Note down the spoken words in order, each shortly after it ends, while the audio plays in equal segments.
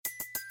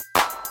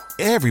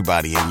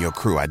Everybody in your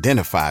crew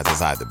identifies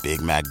as either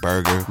Big Mac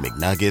Burger,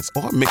 McNuggets,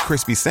 or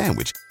McCrispy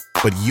Sandwich.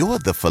 But you're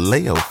the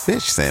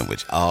Filet-O-Fish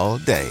Sandwich all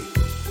day.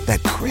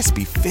 That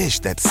crispy fish,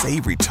 that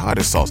savory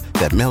tartar sauce,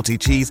 that melty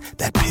cheese,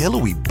 that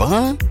pillowy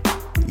bun.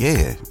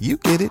 Yeah, you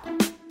get it.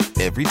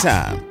 Every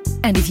time.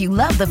 And if you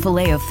love the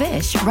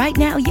Filet-O-Fish, right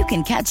now you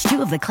can catch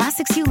two of the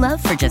classics you love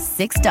for just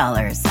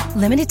 $6.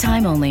 Limited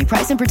time only.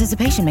 Price and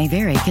participation may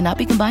vary. Cannot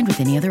be combined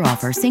with any other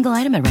offer. Single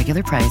item at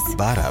regular price.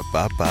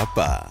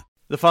 Ba-da-ba-ba-ba.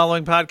 The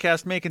following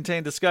podcast may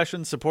contain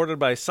discussions supported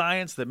by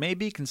science that may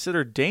be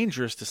considered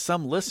dangerous to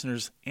some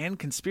listeners and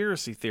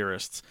conspiracy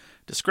theorists.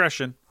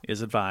 Discretion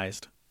is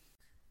advised.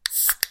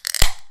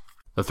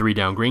 The 3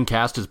 Down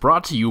Greencast is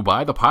brought to you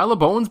by the Pile of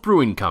Bones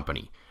Brewing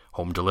Company.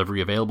 Home delivery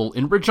available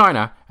in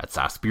Regina at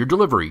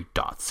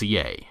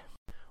saskbeerdelivery.ca.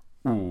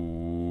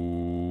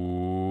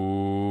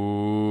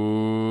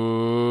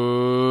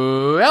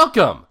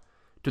 Welcome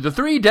to the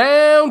 3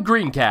 Down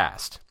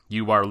Greencast.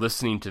 You are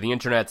listening to the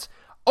internet's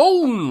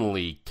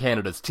only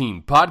Canada's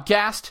Team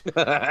podcast.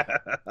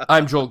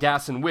 I'm Joel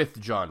Gasson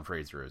with John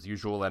Fraser as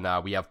usual, and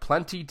we have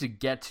plenty to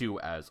get to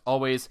as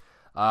always.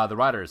 The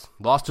Riders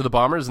lost to the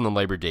Bombers in the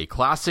Labor Day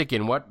Classic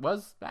in what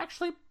was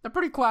actually a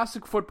pretty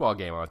classic football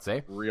game, I would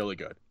say. Really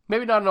good.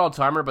 Maybe not an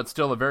all-timer, but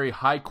still a very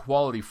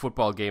high-quality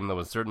football game that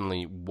was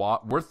certainly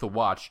worth the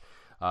watch.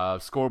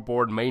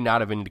 Scoreboard may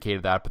not have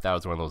indicated that, but that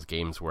was one of those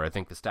games where I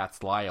think the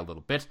stats lie a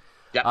little bit.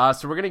 Yep.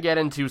 So we're going to get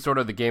into sort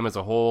of the game as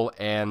a whole,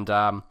 and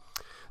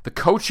the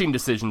coaching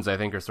decisions, I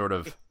think, are sort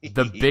of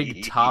the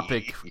big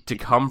topic to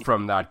come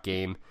from that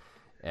game.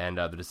 And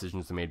the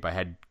decisions made by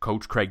head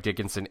coach Craig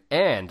Dickinson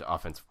and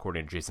offensive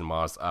coordinator Jason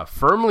Maas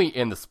firmly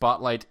in the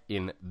spotlight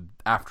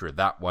after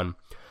that one.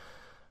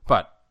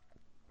 But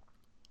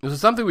this is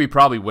something we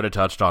probably would have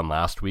touched on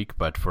last week,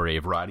 but for a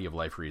variety of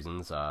life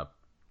reasons,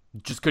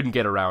 just couldn't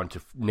get around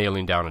to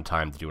nailing down a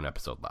time to do an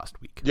episode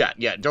last week.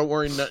 Yeah, don't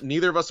worry.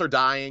 Neither of us are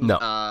dying.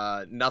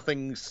 No.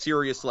 Nothing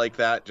serious like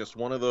that. Just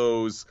one of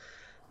those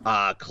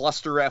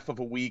cluster F of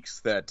a weeks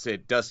that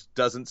it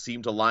doesn't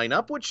seem to line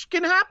up, which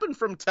can happen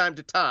from time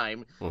to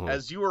time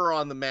as you are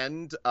on the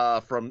mend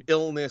from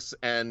illness,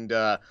 and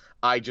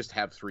I just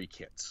have 3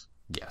 kids.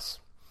 Yes.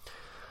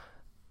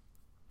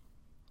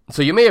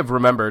 So you may have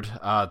remembered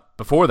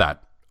before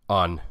that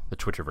on the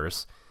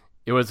Twitterverse,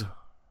 it was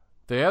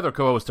the other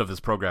co-host of this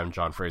program,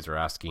 John Fraser,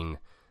 asking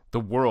the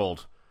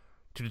world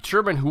to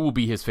determine who will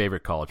be his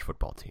favorite college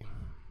football team.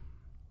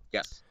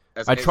 Yes.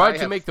 I tried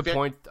to make the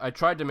point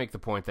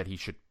that he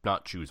should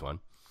not choose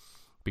one,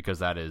 because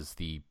that is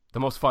the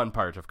most fun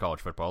part of college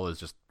football, is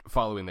just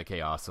following the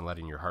chaos and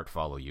letting your heart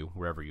follow you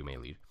wherever you may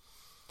lead.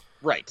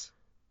 Right.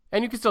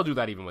 And you can still do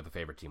that even with a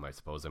favorite team, I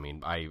suppose. I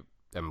mean, I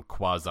am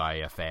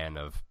quasi a fan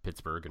of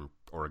Pittsburgh and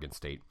Oregon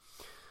State.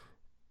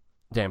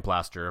 Dan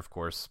Plaster, of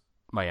course,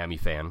 Miami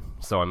fan.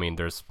 So, I mean,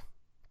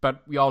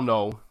 but we all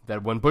know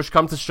that when push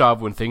comes to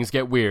shove, when things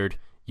get weird,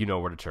 you know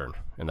where to turn.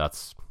 And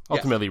that's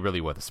ultimately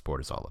really what the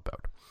sport is all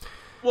about.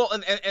 Well,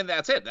 and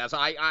that's it.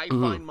 I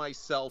find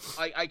myself,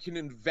 I can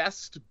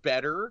invest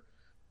better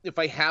if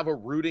I have a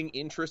rooting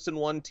interest in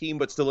one team,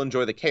 but still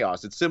enjoy the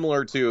chaos. It's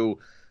similar to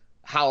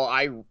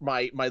how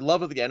my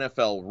love of the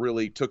NFL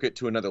really took it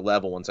to another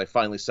level once I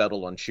finally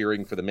settled on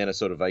cheering for the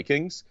Minnesota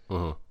Vikings.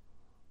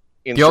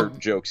 Insert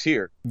jokes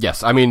here.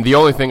 Yes, I mean, the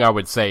only thing I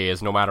would say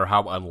is no matter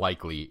how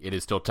unlikely, it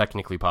is still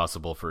technically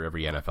possible for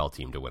every NFL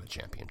team to win a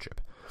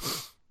championship.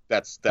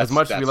 That's as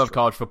much as we love true.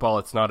 college football,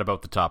 it's not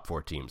about the top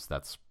 4 teams.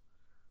 That's,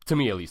 to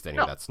me at least,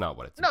 anyway, that's not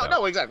what it's about.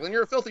 No, exactly. And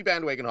you're a filthy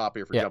bandwagon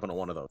hopper for jumping on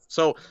one of those.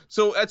 So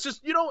it's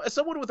just, as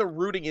someone with a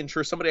rooting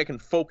interest, somebody I can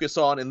focus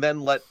on and then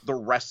let the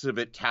rest of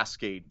it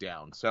cascade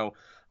down. So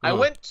I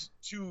went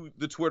to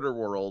the Twitter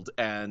world,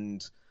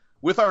 and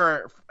with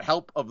our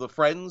help of the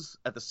friends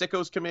at the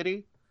Sickos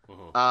Committee,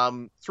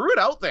 threw it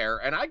out there.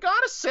 And I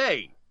gotta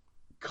say,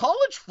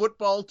 college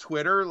football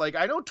Twitter, like,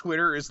 I know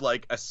Twitter is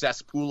like a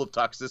cesspool of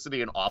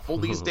toxicity and awful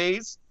these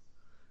days,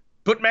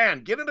 but man,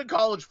 get into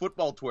college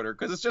football Twitter,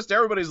 because it's just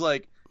everybody's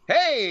like,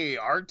 hey,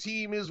 our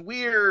team is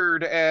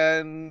weird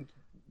and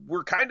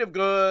we're kind of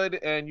good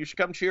and you should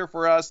come cheer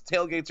for us.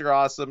 Tailgates are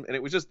awesome. And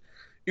it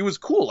was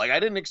cool. Like, I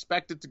didn't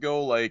expect it to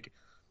go like,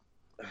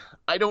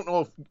 I don't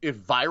know if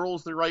viral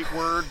is the right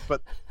word,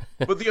 but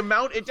the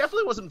amount, it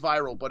definitely wasn't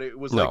viral, but it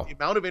was like the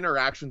amount of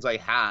interactions I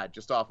had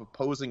just off of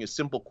posing a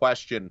simple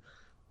question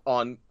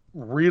on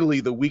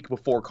really the week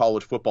before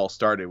college football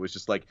started. Was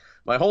just like,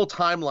 my whole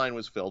timeline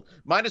was filled,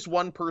 minus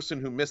one person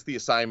who missed the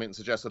assignment and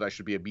suggested I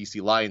should be a BC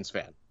Lions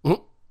fan,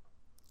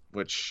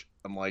 which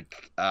I'm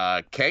like,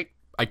 okay.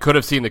 I could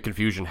have seen the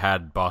confusion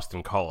had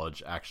Boston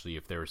College, actually,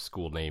 if their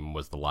school name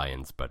was the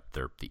Lions, but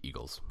they're the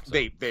Eagles. So.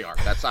 They are.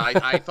 That's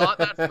I thought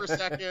that for a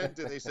second,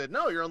 and they said,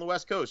 no, you're on the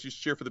West Coast. You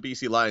should cheer for the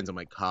BC Lions. I'm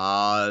like,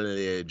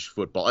 college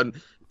football,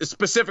 and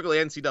specifically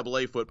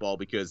NCAA football,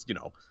 because,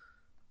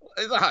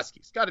 the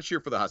Huskies. Got to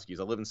cheer for the Huskies.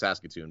 I live in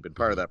Saskatoon, been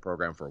part of that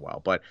program for a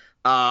while. But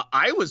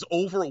I was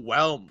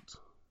overwhelmed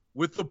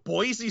with the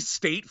Boise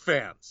State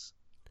fans.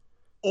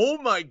 oh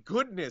my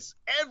goodness,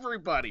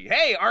 everybody.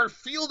 Hey, our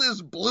field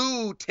is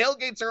blue.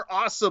 Tailgates are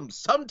awesome.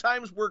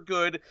 Sometimes we're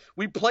good.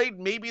 We played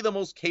maybe the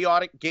most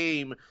chaotic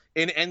game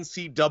in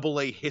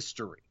NCAA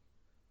history.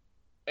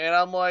 And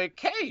I'm like,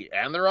 hey,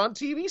 and they're on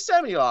TV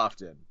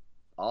semi-often.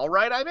 All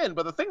right, I'm in.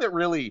 But the thing that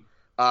really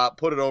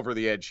put it over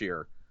the edge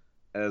here,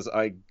 as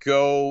I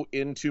go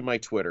into my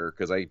Twitter,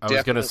 because I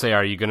was going to say,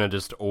 are you going to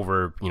just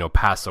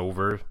pass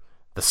over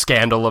the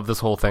scandal of this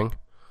whole thing?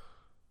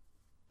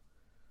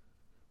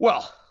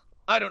 Well,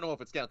 I don't know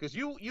if it's scandal, because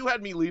you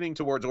had me leaning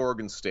towards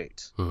Oregon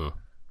State. Mm-hmm.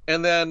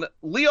 And then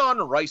Leon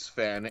Rice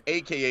fan,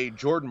 a.k.a.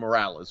 Jordan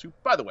Morales, who,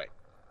 by the way,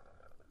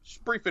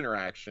 just brief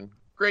interaction,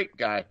 great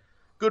guy,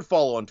 good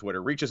follow on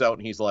Twitter, reaches out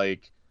and he's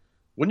like,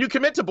 when you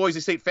commit to Boise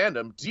State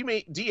fandom,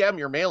 DM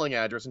your mailing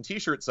address and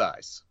t-shirt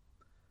size.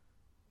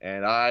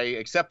 And I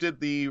accepted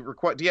the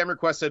DM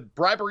request, said,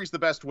 bribery's the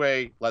best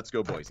way, let's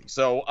go Boise.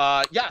 So,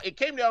 it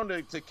came down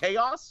to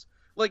chaos.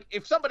 Like,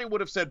 if somebody would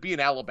have said, be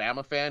an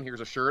Alabama fan, here's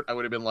a shirt, I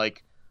would have been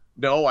like,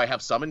 no, I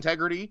have some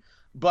integrity.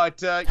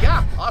 But,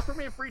 offer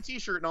me a free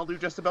t-shirt and I'll do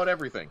just about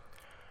everything.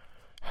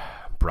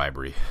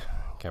 Bribery.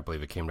 Can't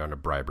believe it came down to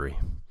bribery.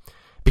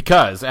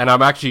 Because, and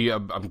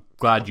I'm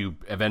glad you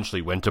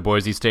eventually went to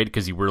Boise State,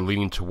 because you were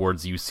leaning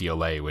towards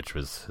UCLA, which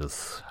was...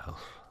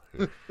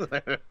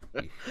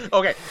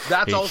 Okay,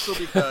 that's also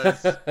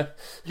because,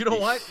 you know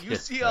what?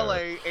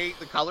 UCLA, A,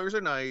 the colors are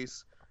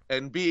nice,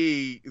 and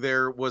B,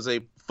 there was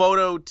a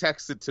photo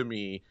texted to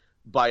me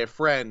by a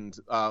friend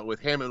with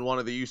him and one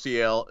of the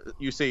UCLA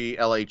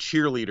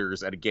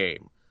cheerleaders at a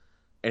game.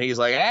 And he's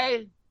like,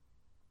 hey,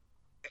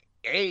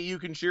 A, you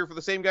can cheer for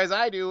the same guys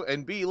I do,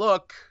 and B,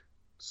 look,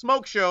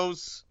 smoke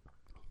shows.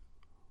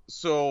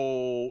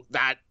 So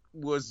that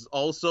was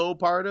also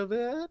part of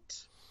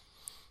it.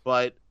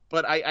 But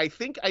I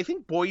think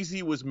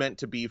Boise was meant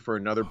to be for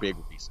another big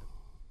reason.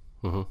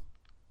 Mm-hmm.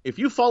 If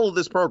you follow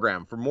this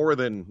program for more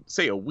than,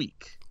 say, a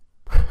week,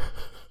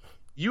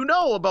 you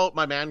know about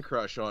my man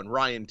crush on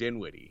Ryan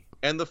Dinwiddie.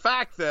 And the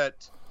fact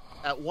that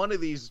at one of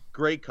these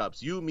Grey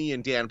Cups, you, me,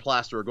 and Dan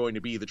Plaster are going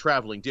to be the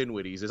traveling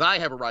Dinwiddies, is I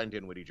have a Ryan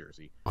Dinwiddie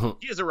jersey. Mm-hmm.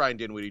 He has a Ryan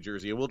Dinwiddie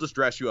jersey, and we'll just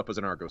dress you up as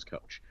an Argos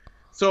coach.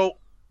 So,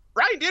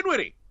 Ryan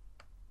Dinwiddie,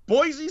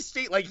 Boise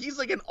State, like, he's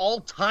like an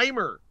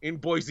all-timer in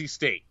Boise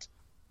State.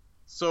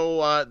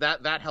 So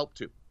that helped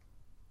too.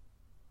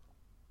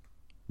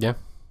 Yeah.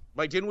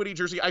 My Dinwiddie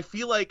jersey, I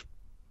feel like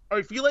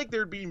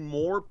there'd be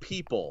more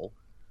people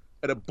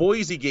at a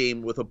Boise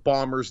game with a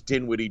Bombers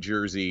Dinwiddie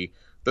jersey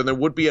than there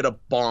would be at a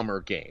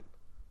Bomber game.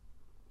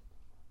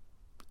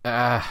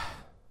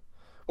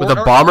 With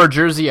a Bomber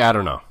jersey, I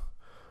don't know.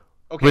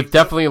 Okay, with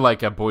definitely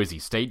like a Boise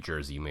State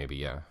jersey, maybe,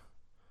 yeah.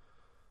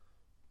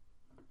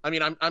 I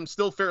mean, I'm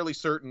still fairly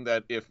certain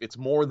that if it's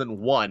more than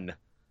one,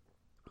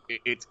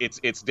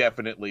 it's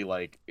definitely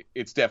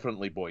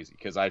Boise,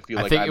 because I feel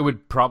like I think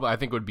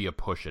it would be a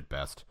push at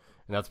best,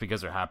 and that's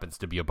because there happens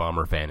to be a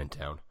Bomber fan in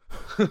town.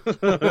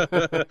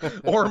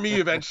 Or me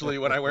eventually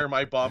when I wear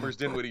my Bombers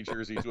Dinwiddie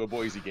jersey to a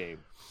Boise game.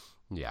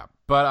 Yeah,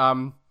 but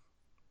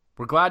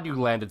we're glad you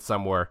landed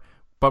somewhere,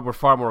 but we're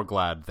far more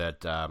glad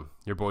that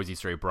your Boise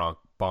State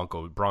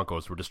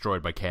Broncos were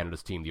destroyed by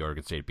Canada's team, the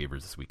Oregon State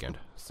Beavers, this weekend.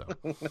 So,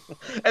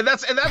 and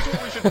that's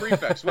what we should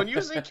prefix. When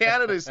you say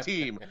Canada's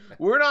team,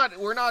 we're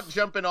not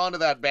jumping onto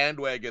that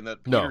bandwagon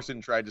that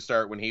Peterson tried to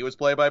start when he was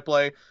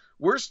play-by-play.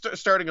 We're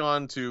starting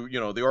on to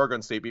the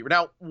Oregon State Beavers.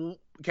 Now,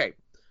 okay,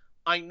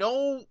 I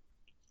know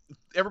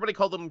everybody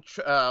called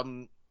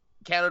them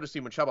Canada's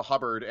team when Chubba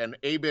Hubbard and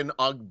Abin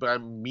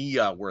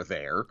Agbamia were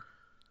there.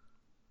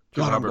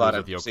 God, I'm glad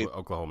with the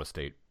Oklahoma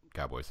State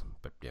Cowboys,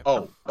 but yeah.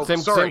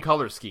 Same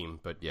color scheme,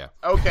 but yeah.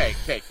 Okay.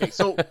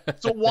 So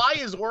why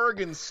is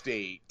Oregon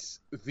State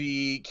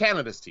the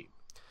Canada's team?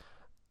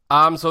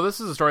 So this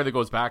is a story that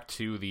goes back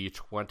to the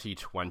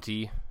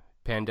 2020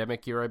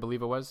 pandemic year, I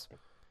believe it was.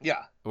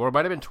 Yeah. Or it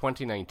might have been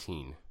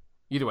 2019.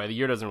 Either way, the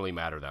year doesn't really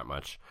matter that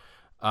much.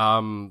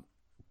 And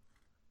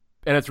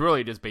it's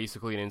really just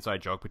basically an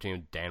inside joke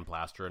between Dan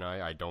Plaster and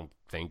I. I don't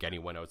think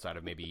anyone outside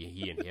of maybe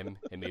he and him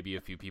and maybe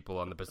a few people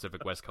on the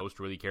Pacific West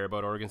Coast really care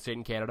about Oregon State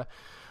and Canada.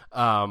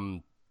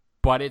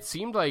 But it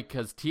seemed like,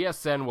 because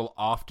TSN will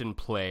often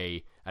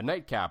play a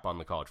nightcap on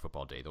the college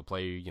football day. They'll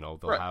play, they'll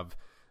have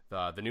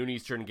the noon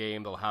Eastern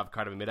game. They'll have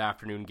kind of a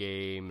mid-afternoon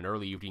game, an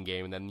early evening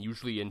game, and then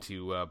usually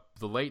into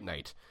the late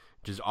night,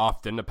 which is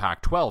often a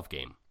Pac-12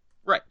 game.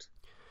 Right.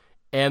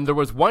 And there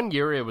was one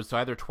year, it was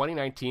either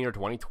 2019 or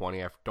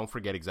 2020, I don't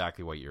forget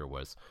exactly what year it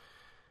was.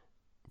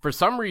 For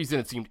some reason,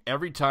 it seemed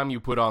every time you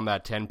put on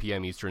that 10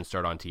 p.m. Eastern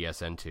start on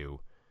TSN2,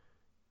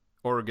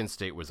 Oregon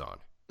State was on.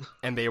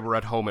 And they were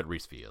at home at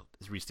Reese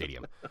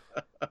Stadium.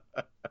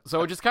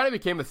 So it just kind of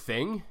became a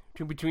thing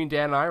between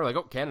Dan and I. We're like,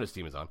 oh, Canada's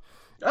team is on.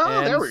 Oh,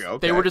 and there we go.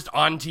 Okay. They were just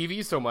on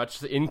TV so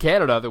much in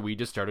Canada that we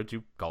just started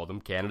to call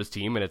them Canada's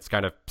team, and it's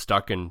kind of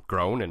stuck and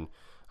grown, and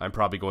I'm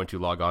probably going to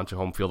log on to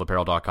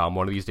homefieldapparel.com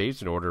one of these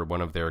days and order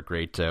one of their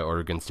great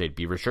Oregon State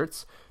Beaver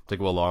shirts to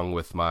go along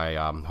with my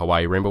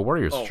Hawaii Rainbow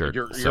Warriors shirt.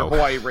 Your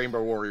Hawaii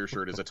Rainbow Warrior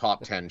shirt is a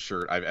top 10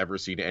 shirt I've ever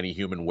seen any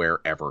human wear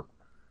ever.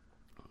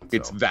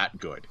 It's that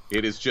good.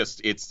 It is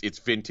just it's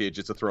vintage.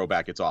 It's a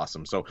throwback. It's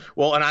awesome. So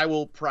and I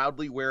will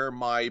proudly wear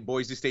my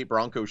Boise State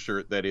Broncos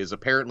shirt that is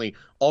apparently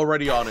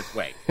already on its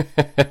way.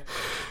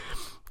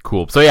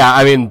 Cool. So yeah,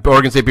 I mean,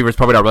 Oregon State Beavers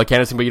probably not really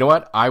canvassing, but you know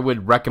what? I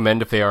would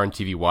recommend if they are on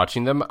TV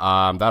watching them,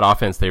 that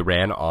offense they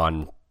ran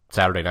on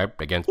Saturday night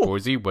against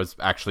Boise was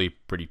actually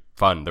pretty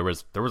fun. There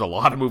was a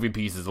lot of moving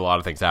pieces, a lot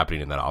of things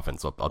happening in that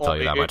offense. I'll tell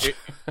you that much.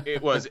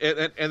 It was,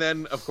 and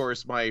then of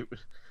course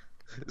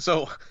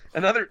So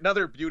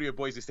another beauty of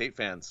Boise State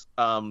fans.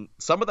 Some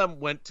of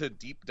them went to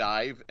deep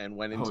dive and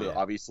went into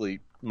obviously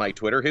my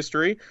Twitter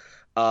history,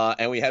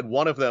 and we had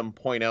one of them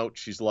point out,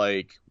 she's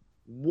like,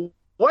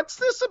 "What's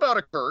this about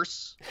a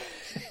curse?"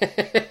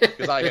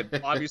 Because I had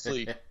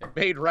obviously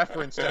made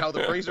reference to how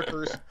the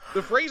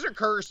Fraser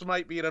curse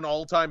might be at an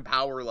all-time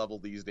power level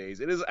these days.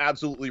 It is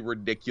absolutely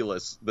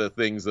ridiculous, the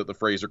things that the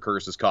Fraser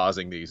curse is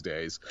causing these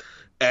days,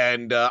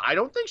 and I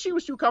don't think she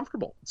was too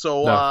comfortable.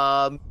 So.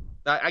 No.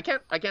 I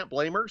can't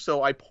blame her.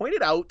 So I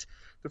pointed out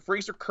the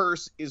Fraser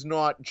curse is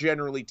not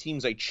generally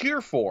teams I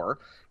cheer for,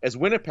 as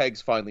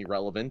Winnipeg's finally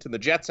relevant, and the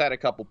Jets had a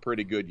couple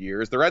pretty good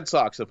years. The Red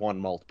Sox have won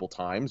multiple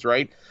times,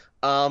 right?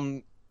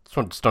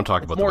 Just don't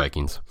talk about the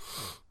Vikings.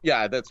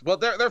 Yeah,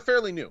 they're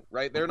fairly new,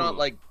 right? They're not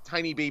like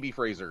tiny baby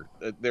Fraser.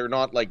 They're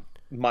not like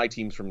my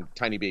teams from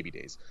tiny baby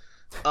days.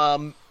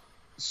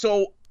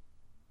 So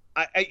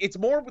it's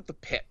more with the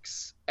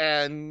picks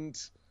and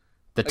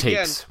the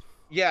takes.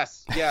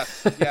 Yes.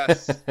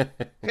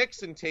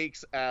 Picks and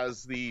takes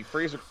as the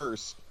Fraser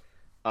curse.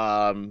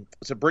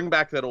 To bring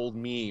back that old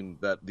meme,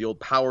 that the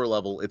old power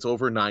level, it's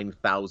over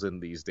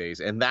 9,000 these days.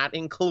 And that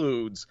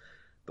includes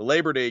the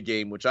Labor Day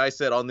game, which I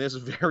said on this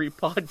very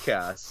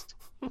podcast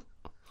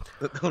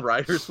that the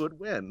Riders would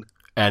win.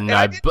 And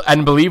I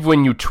believe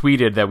when you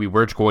tweeted that we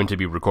were going to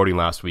be recording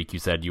last week, you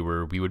said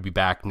we would be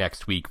back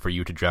next week for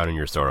you to drown in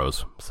your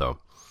sorrows. So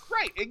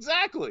right,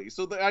 exactly.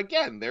 So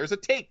again, there's a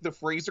take. The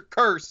Fraser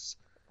curse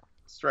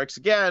strikes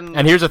again.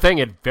 And here's the thing,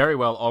 it very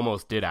well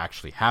almost did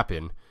actually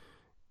happen,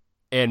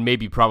 and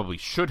maybe probably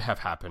should have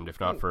happened if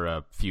not for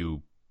a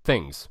few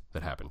things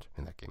that happened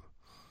in that game.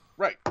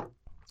 Right.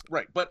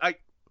 But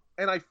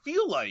I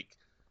feel like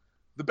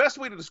the best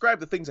way to describe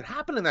the things that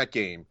happened in that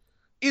game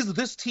is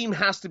this team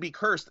has to be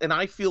cursed, and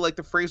I feel like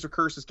the Fraser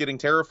curse is getting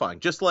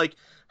terrifying. Just like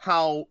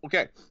how,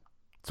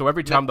 so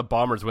every time the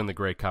Bombers win the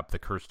Grey Cup, the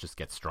curse just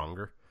gets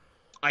stronger?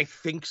 I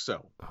think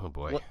so. Oh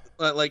boy!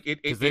 Like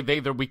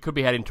we could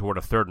be heading toward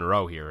a third in a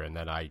row here, and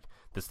then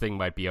this thing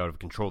might be out of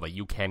control. Like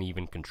you can't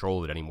even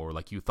control it anymore.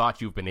 Like you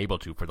thought you've been able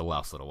to for the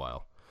last little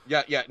while.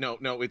 Yeah, no,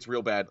 it's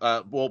real bad.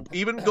 Well,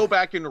 even go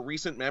back into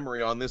recent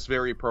memory on this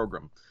very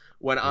program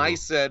when I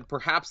said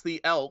perhaps the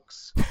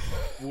Elks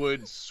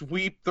would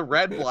sweep the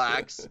Red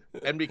Blacks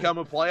and become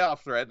a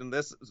playoff threat, and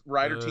this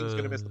Rider team's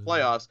going to miss the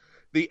playoffs.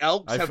 The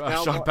Elks have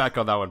now shot back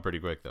on that one pretty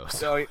quick though.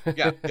 So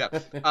yeah.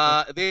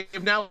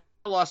 They've now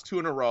lost 2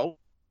 in a row.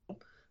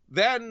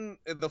 Then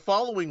the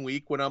following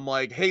week, when I'm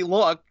like, hey,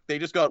 look, they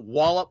just got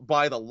walloped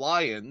by the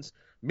Lions.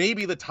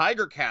 Maybe the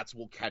Tiger Cats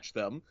will catch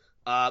them.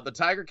 The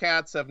Tiger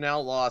Cats have now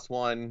lost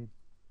 1,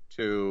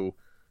 2,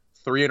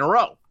 3 in a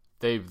row.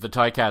 The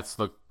Tiger Cats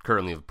look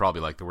currently probably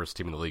like the worst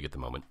team in the league at the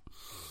moment.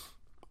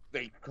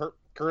 They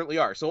currently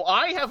are. So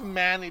I have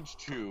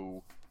managed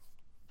to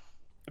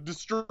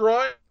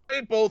destroy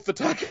both the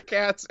Tiger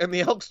Cats and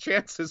the Elks'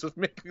 chances of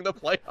making the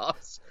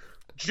playoffs.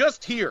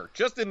 Just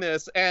in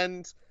this,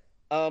 and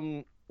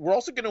we're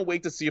also going to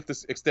wait to see if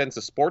this extends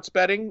to sports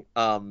betting.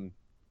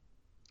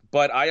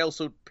 But I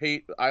also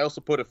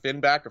put a fin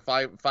back, a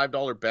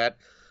 $5 bet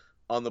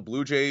on the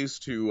Blue Jays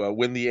to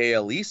win the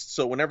AL East.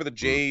 So whenever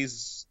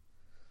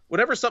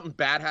something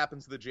bad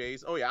happens to the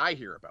Jays, I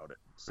hear about it.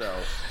 So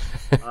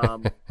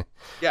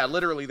yeah,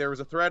 literally there was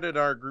a thread in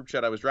our group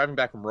chat. I was driving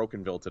back from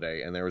Rocanville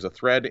today, and there was a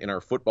thread in our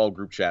football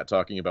group chat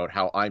talking about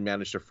how I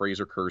managed to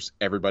Fraser curse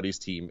everybody's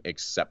team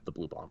except the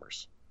Blue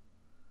Bombers.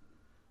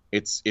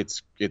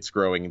 It's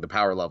growing. The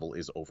power level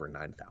is over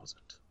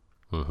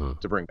 9,000.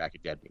 To bring back a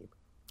dead meme.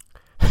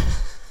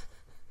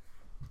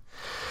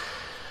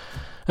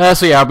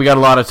 So yeah, we got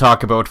a lot to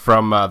talk about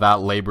from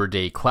that Labor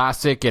Day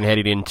Classic and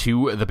heading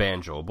into the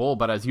Banjo Bowl.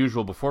 But as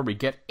usual, before we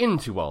get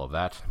into all of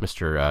that,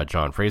 Mr.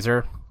 John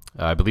Fraser,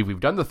 I believe we've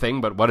done the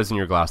thing, but what is in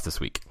your glass this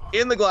week?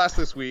 In the glass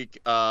this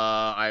week,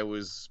 I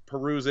was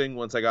perusing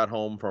once I got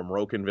home from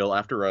Rocanville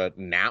after a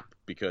nap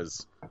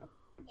because,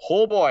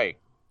 oh boy,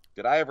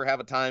 did I ever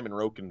have a time in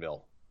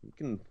Rocanville. You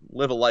can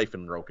live a life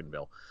in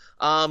Rocanville.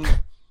 I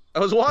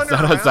was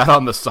wondering. Is that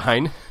on the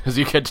sign as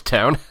you get to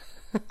town?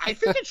 I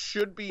think it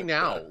should be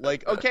now.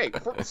 Like, okay,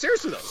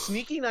 seriously though,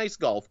 sneaky nice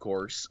golf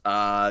course,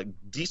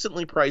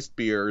 decently priced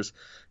beers,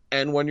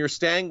 and when you're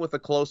staying with a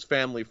close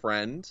family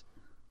friend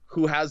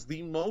who has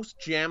the most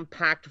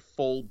jam-packed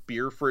full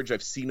beer fridge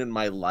I've seen in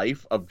my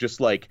life, of just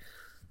like,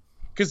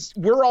 because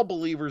we're all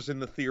believers in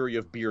the theory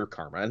of beer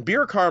karma, and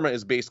beer karma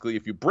is basically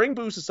if you bring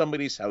booze to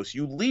somebody's house,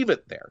 you leave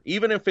it there,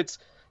 even if it's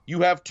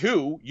you have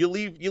 2, you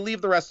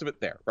leave the rest of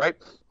it there, right?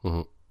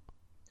 Mm-hmm.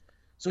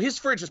 So his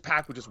fridge is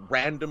packed with just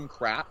random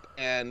crap,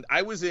 and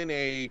I was in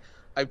a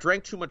I've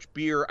drank too much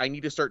beer. I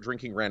need to start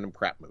drinking random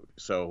crap mood.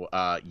 So,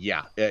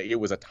 yeah, it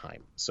was a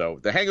time. So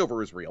the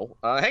hangover is real.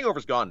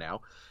 Hangover's gone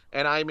now.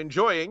 And I'm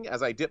enjoying,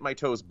 as I dip my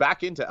toes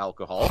back into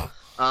alcohol,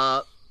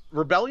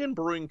 Rebellion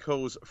Brewing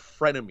Co.'s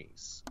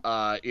Frenemies.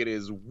 It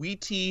is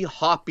wheaty,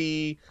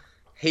 hoppy,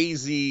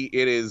 hazy.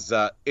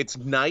 It's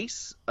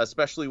nice,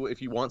 especially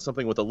if you want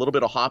something with a little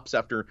bit of hops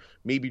after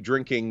maybe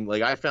drinking.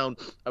 Like I drank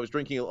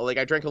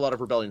a lot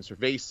of Rebellion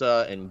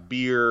Cerveza and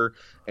beer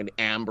and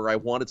amber. I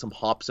wanted some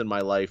hops in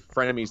my life.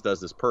 Frenemies does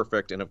this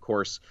perfect. And of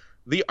course,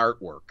 the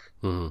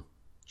artwork,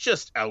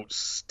 just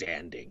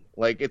outstanding.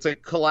 Like it's a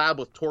collab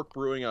with Torque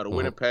Brewing out of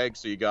Winnipeg.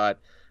 So you got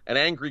an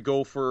angry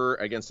gopher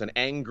against an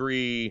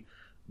angry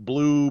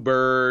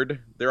bluebird.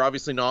 They're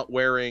obviously not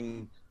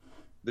wearing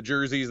the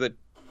jerseys that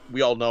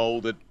we all know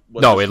that.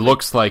 No, it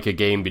looks like a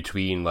game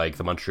between like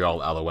the Montreal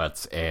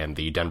Alouettes and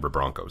the Denver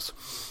Broncos.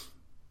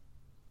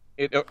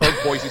 Or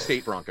Boise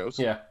State Broncos.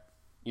 Yeah,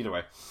 either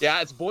way.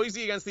 Yeah, it's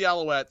Boise against the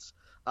Alouettes,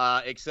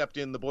 except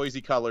in the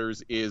Boise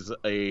colors is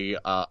a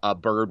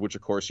bird, which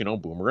of course,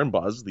 Boomer and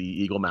Buzz, the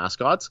Eagle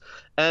mascots,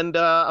 and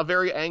a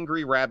very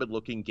angry,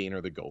 rabid-looking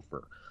Gainer the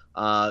Gopher.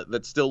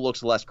 That still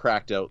looks less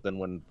cracked out than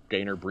when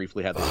Gainer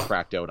briefly had those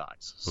cracked out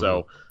eyes.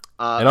 So,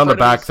 and on the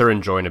back, they're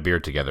enjoying a beer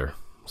together.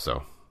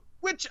 So.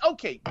 Which,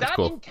 okay, that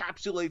cool.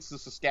 Encapsulates the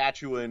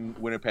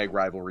Saskatchewan-Winnipeg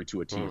rivalry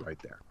to a T right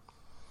there.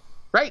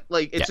 Right?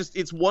 Like,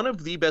 it's one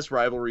of the best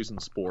rivalries in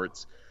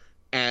sports.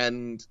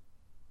 And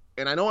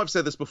I know I've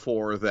said this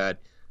before, that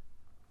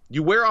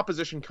you wear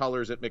opposition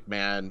colors at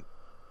McMahon,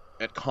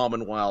 at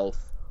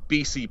Commonwealth,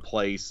 BC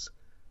Place,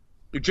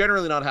 you're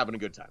generally not having a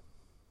good time.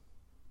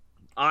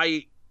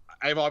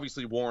 I've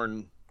obviously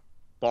worn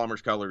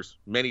Bombers colors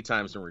many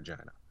times in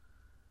Regina.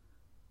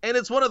 And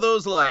it's one of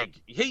those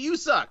like, hey, you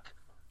suck.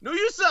 No,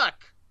 you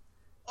suck.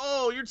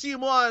 Oh, your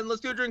team won.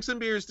 Let's go drink some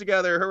beers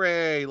together.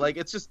 Hooray. Like,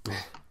 it's just,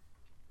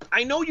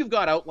 I know you've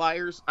got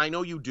outliers. I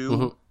know you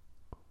do.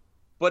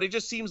 But it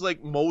just seems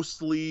like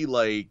mostly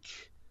like,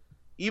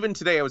 even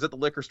today I was at the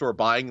liquor store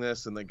buying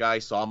this and the guy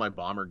saw my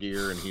Bomber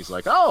gear and he's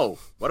like, oh,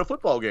 what a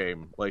football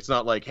game. Like, it's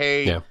not like,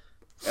 hey,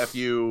 F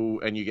you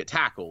and you get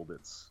tackled.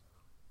 It's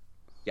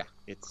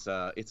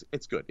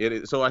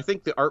good. So I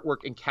think the artwork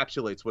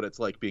encapsulates what it's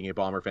like being a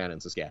Bomber fan in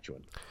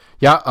Saskatchewan.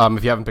 Yeah,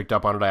 if you haven't picked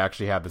up on it, I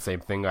actually have the same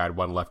thing. I had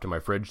one left in my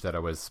fridge that I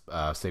was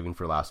saving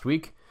for last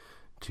week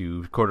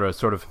to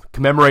sort of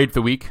commemorate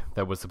the week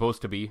that was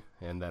supposed to be,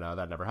 and then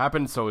that never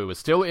happened, so it was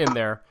still in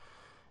there,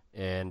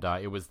 and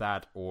it was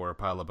that or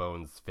Pile of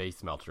Bones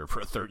face melter for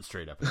a third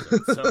straight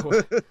episode.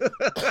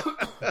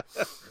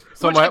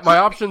 So my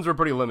options were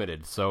pretty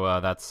limited,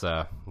 so that's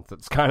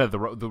kind of the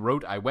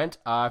route I went.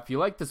 If you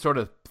like the sort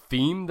of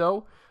theme,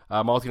 though,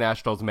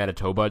 Multinationals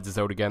Manitoba is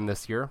out again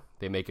this year.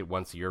 They make it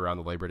once a year around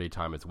the Labor Day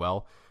time as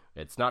well.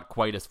 It's not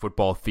quite as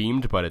football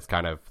themed, but it's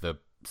kind of the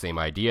same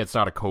idea. It's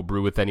not a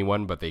co-brew with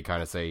anyone, but they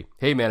kind of say,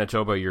 hey,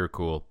 Manitoba, you're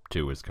cool,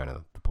 too, is kind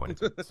of the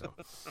point of it. So.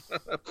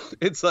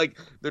 It's like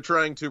they're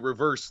trying to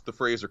reverse the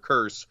Fraser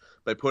curse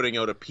by putting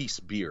out a peace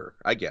beer.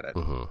 I get it.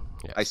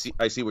 Yes.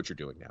 I see what you're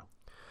doing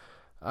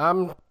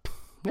now.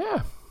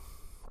 Yeah.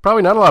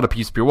 Probably not a lot of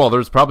peace beer. Well,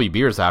 there's probably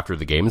beers after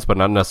the games, but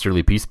not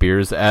necessarily peace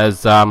beers,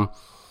 as I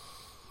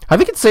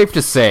think it's safe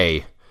to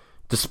say,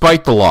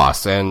 despite the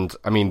loss, and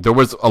I mean, there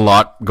was a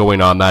lot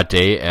going on that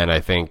day, and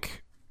I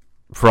think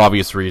for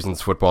obvious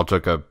reasons, football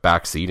took a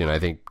back seat, and I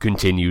think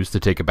continues to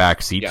take a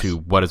back seat to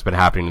what has been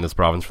happening in this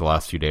province for the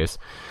last few days.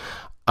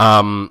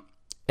 And,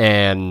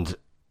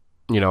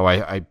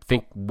 I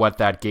think what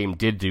that game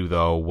did do,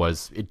 though,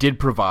 was it did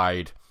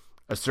provide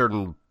a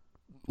certain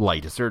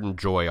light, a certain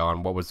joy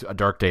on what was a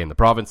dark day in the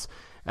province,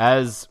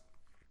 as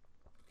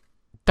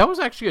that was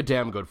actually a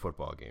damn good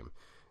football game.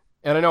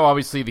 And I know,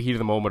 obviously, the heat of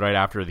the moment right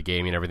after the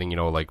game and everything,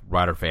 like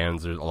Rider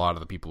fans, there's a lot of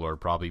the people are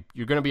probably,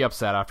 you're going to be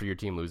upset after your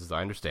team loses. I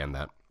understand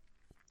that.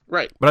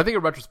 Right. But I think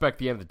in retrospect, at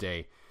the end of the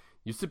day,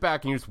 you sit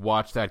back and you just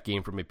watch that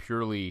game from a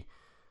purely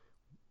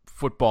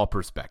football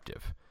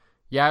perspective.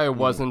 Yeah, it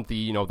wasn't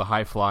the, the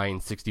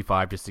high-flying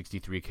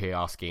 65-63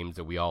 chaos games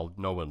that we all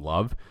know and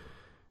love,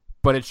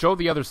 but it showed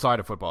the other side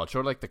of football. It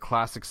showed, like, the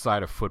classic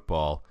side of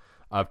football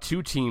of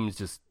two teams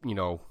just,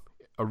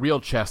 a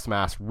real chess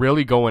match,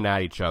 really going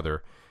at each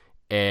other.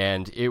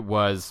 And it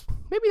was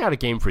maybe not a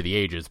game for the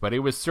ages, but it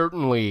was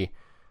certainly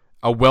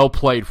a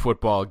well-played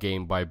football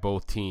game by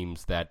both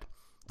teams that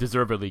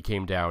deservedly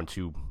came down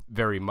to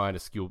very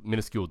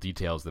minuscule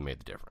details that made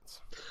the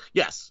difference.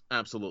 Yes,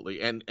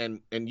 absolutely.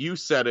 And you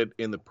said it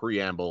in the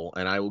preamble,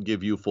 and I will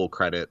give you full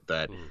credit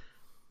that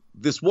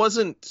this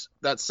wasn't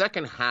that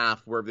second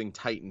half where everything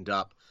tightened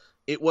up.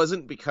 It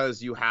wasn't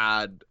because you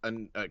had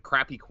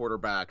crappy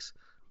quarterbacks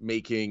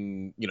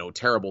making,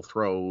 terrible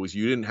throws.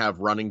 You didn't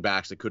have running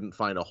backs that couldn't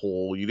find a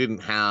hole. You didn't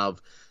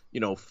have,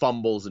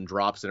 fumbles and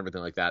drops and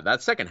everything like that.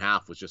 That second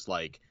half was just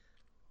like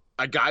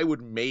a guy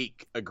would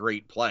make a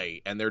great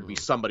play and there'd be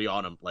somebody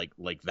on him like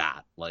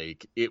that.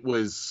 Like it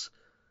was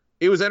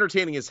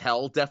entertaining as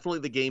hell. Definitely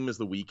the game is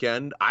the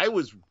weekend. I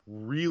was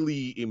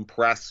really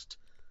impressed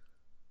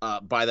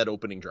by that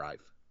opening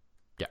drive.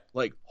 Yeah.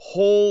 Like,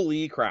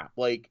 holy crap.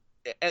 Like,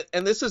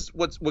 and this is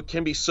what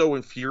can be so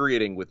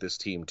infuriating with this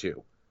team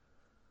too.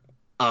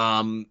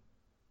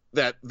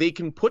 That they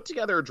can put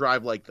together a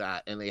drive like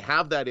that, and they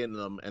have that in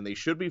them, and they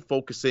should be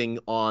focusing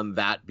on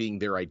that being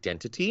their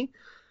identity,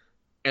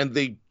 and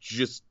they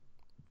just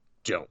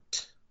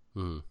don't.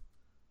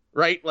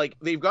 Right? Like,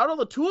 they've got all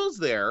the tools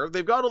there.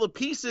 They've got all the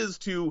pieces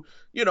to,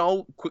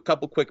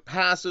 couple quick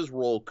passes,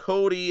 roll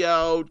Cody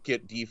out,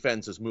 get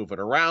defenses moving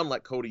around,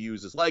 let Cody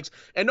use his legs,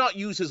 and not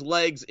use his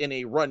legs in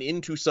a run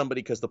into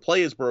somebody because the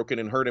play is broken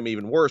and hurt him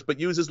even worse, but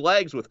use his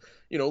legs with,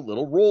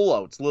 little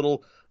rollouts,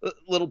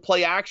 little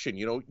play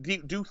action,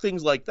 do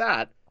things like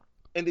that.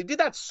 And they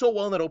did that so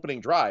well in that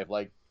opening drive.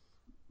 Like,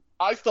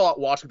 I thought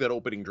watching that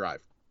opening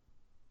drive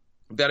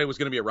that it was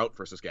going to be a rout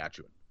for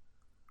Saskatchewan.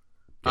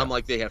 Yeah. I'm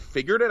like, they have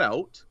figured it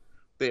out.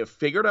 They have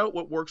figured out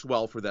what works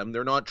well for them.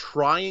 They're not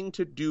trying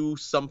to do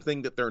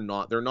something that they're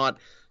not. They're not,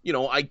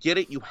 I get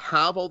it. You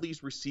have all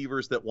these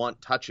receivers that want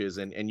touches,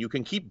 and you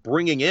can keep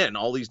bringing in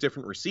all these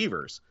different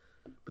receivers.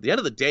 But at the end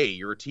of the day,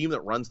 you're a team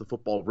that runs the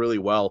football really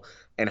well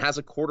and has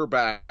a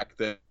quarterback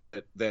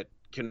that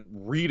can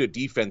read a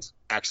defense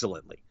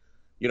excellently.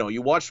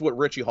 You watched what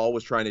Richie Hall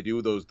was trying to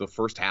do the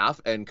first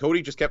half, and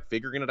Cody just kept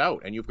figuring it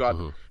out. And you've got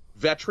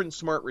veteran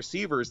smart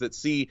receivers that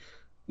see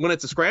when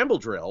it's a scramble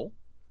drill,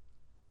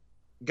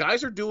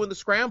 guys are doing the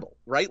scramble,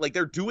 right? Like,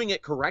 they're doing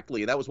it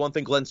correctly. That was one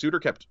thing Glenn Suter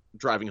kept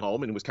driving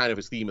home, and it was kind of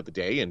his theme of the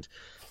day. And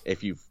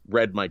if you've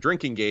read my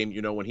drinking game,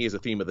 when he has a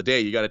theme of the day,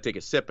 you got to take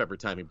a sip every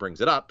time he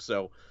brings it up.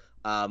 So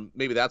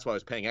maybe that's why I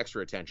was paying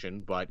extra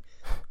attention. But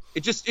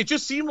it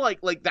just seemed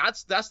like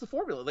that's the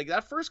formula. Like,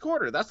 that first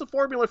quarter, that's the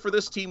formula for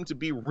this team to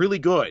be really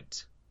good.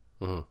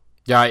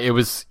 Yeah, it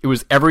was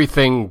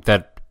everything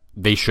that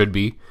they should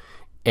be.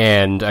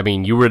 And I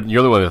mean, you're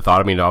the one that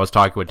thought. I mean, I was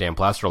talking with Dan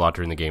Plaster a lot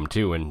during the game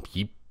too, and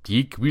he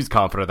was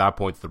confident at that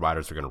point that the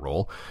Riders are going to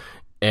roll,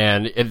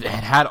 and it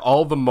had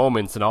all the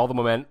moments and all the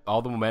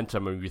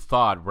momentum, and we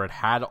thought where it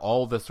had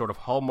all the sort of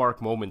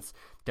hallmark moments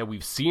that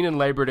we've seen in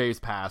Labor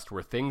Days past,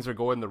 where things are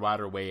going the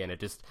Rider way, and it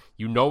just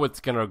it's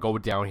going to go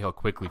downhill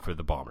quickly for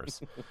the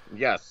Bombers.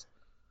 Yes,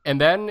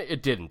 and then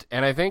it didn't,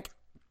 and I think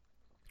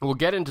we'll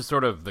get into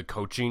sort of the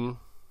coaching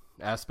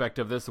aspect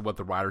of this and what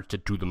the Riders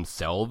did to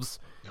themselves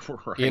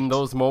in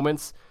those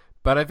moments.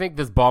 But I think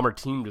this Bomber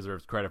team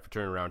deserves credit for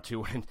turning around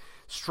too. And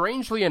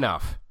strangely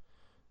enough,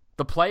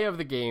 the play of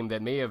the game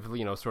that may have,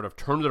 sort of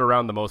turned it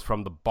around the most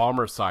from the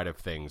Bomber side of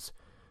things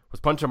was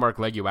Punchemark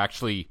Leggio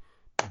actually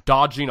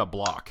dodging a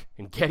block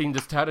and taking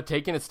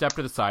a step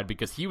to the side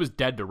because he was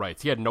dead to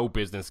rights. He had no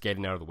business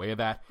getting out of the way of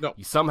that. No.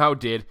 He somehow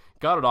did,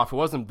 got it off. It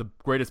wasn't the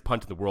greatest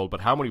punt in the world,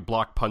 but how many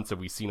block punts have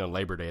we seen on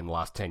Labor Day in the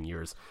last 10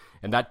 years?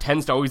 And that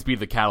tends to always be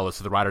the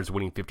catalyst of the Riders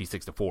winning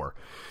 56-4.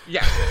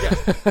 Yeah.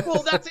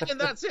 Well, that's it, and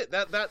that's it.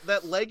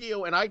 That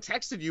Leggio, and I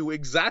texted you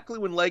exactly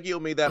when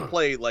Leggio made that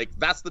play. Like,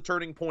 that's the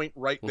turning point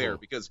right there,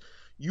 because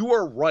you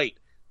are right.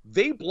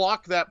 They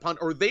blocked that punt,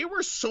 or they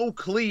were so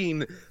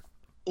clean.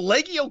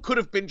 Leggio could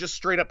have been just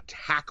straight up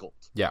tackled.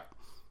 Yeah.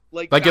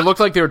 Like it looked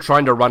like they were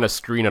trying to run a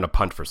screen and a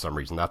punt for some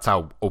reason. That's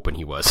how open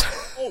he was.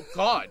 Oh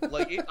God!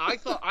 I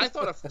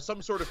thought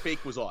some sort of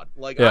fake was on.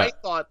 I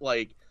thought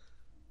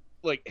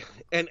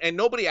and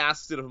nobody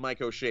asked it of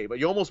Mike O'Shea, but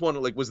you almost wonder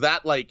was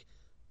that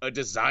a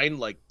design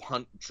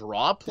punt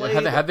draw play?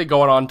 Had they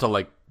gone on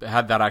to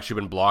had that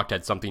actually been blocked,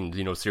 had something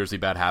seriously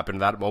bad happened in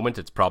that moment,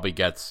 it probably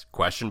gets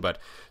questioned. But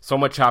so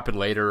much happened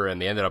later,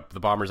 and the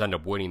Bombers end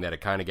up winning that it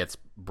kind of gets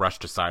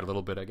brushed aside a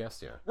little bit, I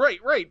guess. Yeah.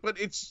 Right. But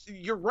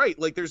you're right.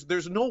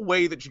 There's no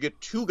way that you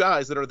get two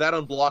guys that are that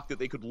unblocked that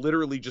they could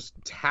literally just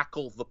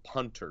tackle the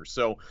punter.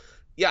 So.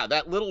 Yeah,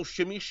 that little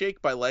shimmy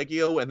shake by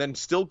Leggio and then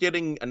still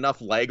getting enough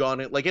leg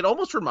on it. It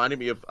almost reminded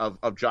me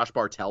of Josh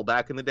Bartel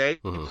back in the day.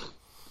 Mm-hmm.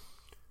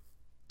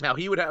 Now,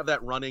 he would have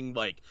that running,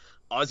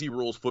 Aussie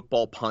rules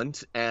football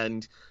punt.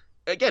 And,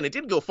 again, it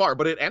didn't go far,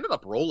 but it ended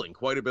up rolling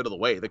quite a bit of the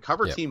way. The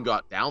cover team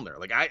got down there.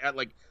 I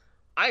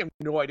have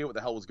no idea what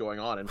the hell was going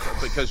on. And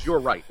because you're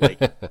right.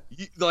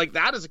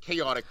 That is a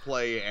chaotic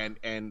play,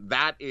 and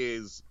that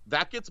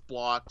gets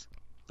blocked.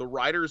 The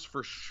Riders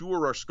for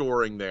sure are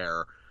scoring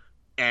there.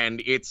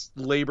 And it's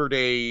Labor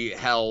Day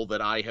hell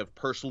that I have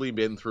personally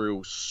been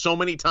through so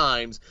many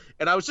times.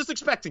 And I was just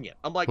expecting it.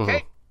 I'm like,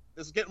 hey,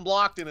 this is getting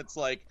blocked. And it's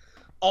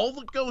all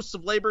the ghosts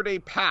of Labor Day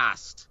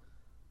past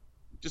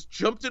just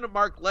jumped into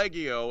Mark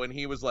Leggio. And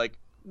he was like,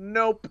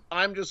 nope,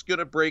 I'm just going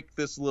to break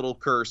this little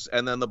curse.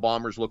 And then the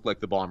Bombers looked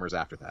like the Bombers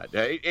after that.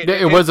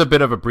 It was a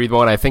bit of a breathe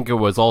moment. I think it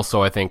was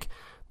also,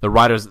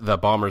 the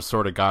Bombers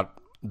sort of got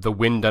the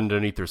wind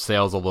underneath their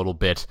sails a little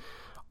bit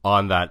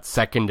on that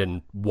 2nd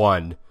and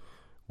 1.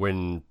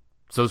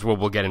 So this is where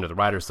we'll get into the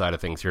Riders side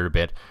of things here a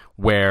bit,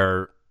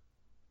 where,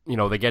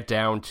 they get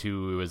down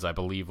to, I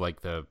believe,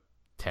 the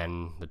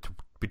 10,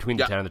 between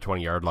the 10 and the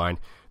 20-yard line.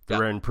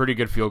 They're in pretty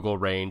good field goal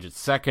range.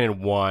 It's 2nd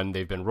and 1.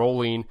 They've been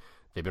rolling.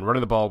 They've been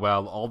running the ball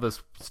well. All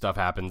this stuff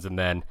happens, and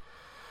then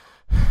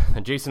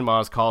Jason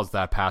Maas calls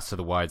that pass to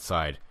the wide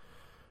side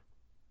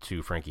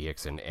to Frankie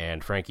Hickson,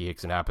 and Frankie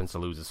Hickson happens to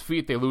lose his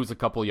feet. They lose a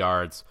couple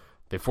yards.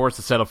 They force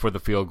to settle for the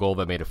field goal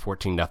that made it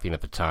 14-0 at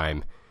the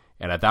time.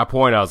 And at that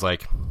point, I was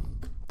like,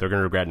 they're going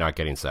to regret not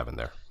getting 7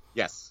 there.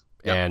 Yes.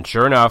 Yep. And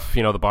sure enough,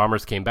 the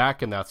Bombers came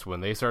back, and that's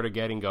when they started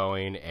getting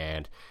going,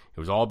 and it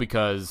was all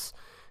because,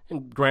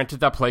 and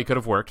granted, that play could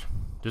have worked.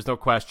 There's no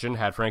question.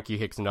 Had Frankie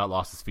Hickson not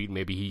lost his feet,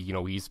 maybe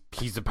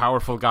he's a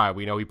powerful guy.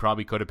 We know he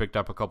probably could have picked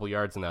up a couple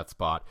yards in that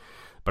spot.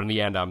 But in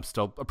the end, I'm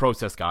still a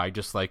process guy,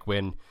 just like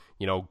when,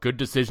 good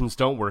decisions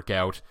don't work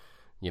out,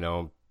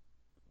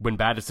 when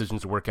bad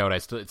decisions work out,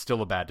 it's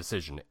still a bad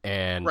decision.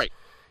 And right.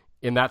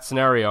 In that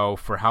scenario,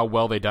 for how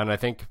well they done, I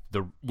think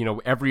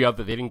every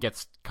other, they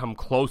didn't come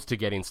close to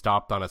getting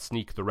stopped on a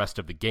sneak the rest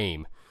of the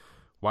game.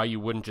 Why you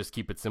wouldn't just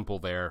keep it simple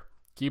there,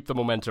 keep the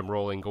momentum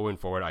rolling going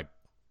forward,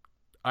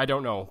 I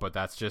don't know, but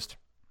that's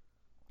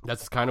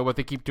kind of what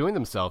they keep doing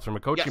themselves from a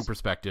coaching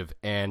perspective,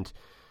 and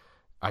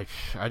I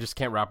just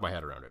can't wrap my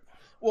head around it.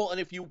 Well, and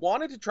if you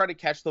wanted to try to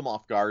catch them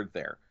off guard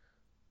there,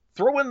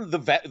 throw in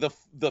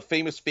the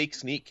famous fake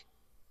sneak.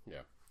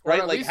 Yeah. Right,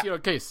 or at least,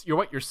 okay,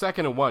 you're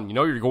 2nd and 1.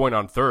 You're going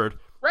on 3rd.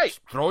 Right. Just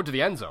throw it to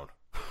the end zone.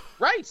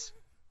 Right.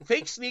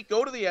 Fake sneak,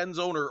 go to the end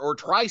zone, or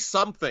try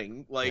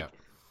something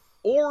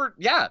or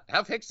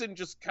have Hickson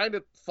just kind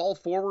of fall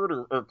forward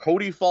or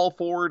Cody fall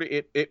forward.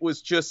 It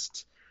was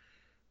just,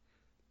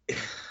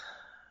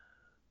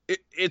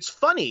 it's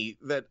funny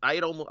that I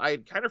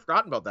had kind of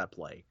forgotten about that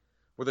play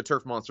where the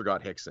turf monster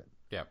got Hickson.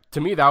 Yeah. To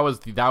me, that was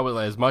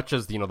as much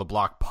as, the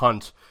block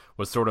punt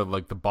was sort of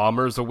like the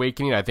Bombers'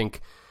 awakening. I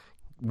think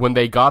when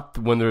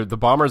the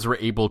Bombers were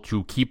able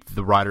to keep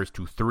the Riders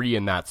to 3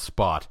 in that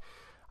spot,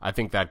 I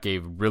think that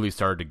really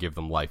started to give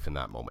them life in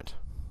that moment.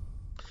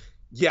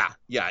 Yeah,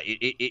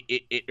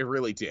 it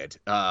really did.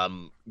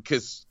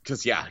 Because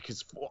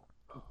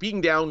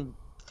being down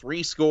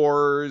 3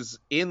 scores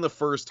in the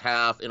first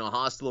half in a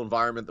hostile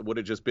environment that would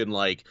have just been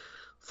like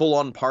full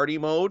on party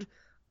mode,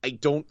 I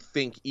don't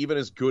think, even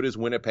as good as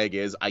Winnipeg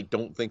is, I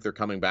don't think they're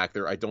coming back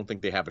there. I don't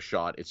think they have a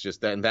shot. It's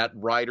just that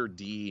Rider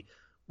D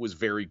was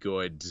very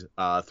good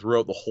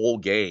throughout the whole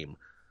game.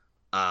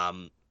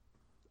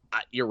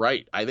 You're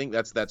right. I think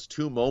that's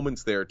 2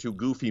 moments there, 2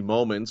 goofy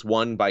moments,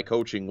 one by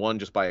coaching, one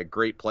just by a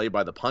great play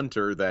by the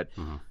punter that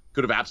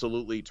could have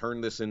absolutely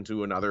turned this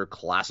into another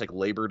classic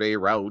Labor Day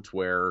route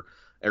where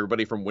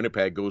everybody from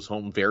Winnipeg goes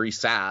home very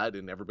sad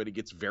and everybody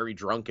gets very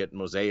drunk at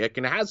Mosaic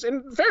and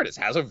in fairness,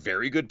 has a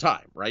very good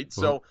time, right?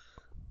 So,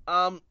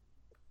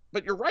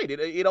 but you're right.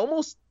 It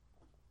almost,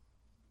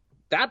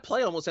 that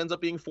play almost ends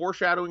up being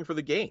foreshadowing for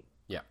the game.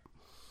 Yeah.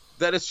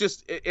 That it's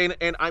just,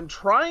 and I'm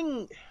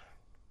trying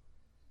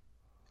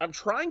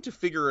to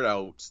figure it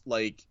out.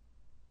 Like,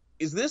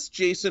 is this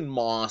Jason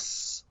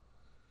Moss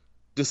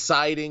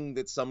deciding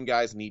that some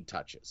guys need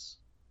touches?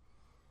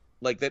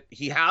 Like, that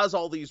he has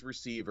all these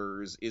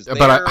receivers.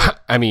 But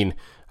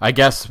I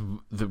guess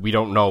that we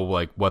don't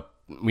know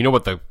we know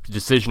what the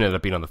decision ended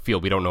up being on the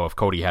field. We don't know if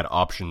Cody had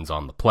options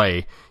on the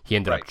play. He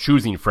ended up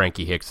choosing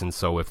Frankie Hickson.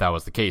 So if that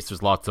was the case,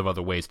 there's lots of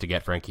other ways to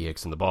get Frankie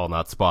Hickson the ball in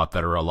that spot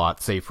that are a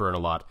lot safer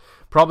and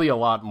probably a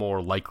lot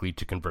more likely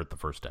to convert the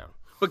first down.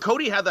 But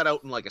Cody had that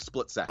out in like a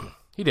split second.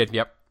 He did,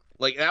 yep.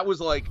 Like, that was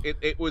like,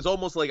 it was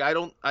almost like, I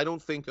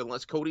don't think,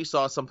 unless Cody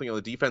saw something on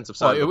the defensive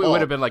side of the ball. It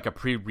would have been like a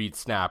pre-read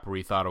snap where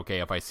he thought,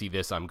 okay, if I see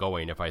this, I'm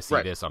going. If I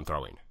see this, I'm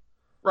throwing.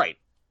 Right,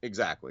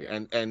 exactly.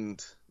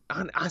 And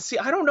I see,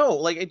 I don't know,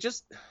 like, it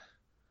just,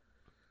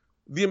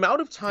 the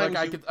amount of time.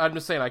 I'm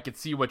just saying, I could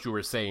see what you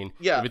were saying.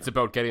 Yeah. If it's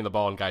about getting the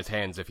ball in guys'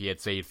 hands, if he had,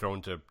 say,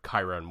 thrown to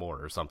Kyron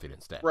Moore or something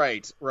instead.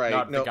 Right.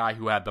 Not the guy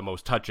who had the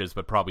most touches,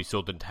 but probably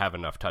still didn't have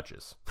enough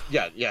touches.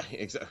 Yeah,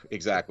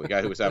 exactly.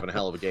 Guy who was having a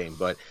hell of a game.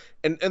 But,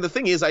 and the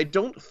thing is, I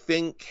don't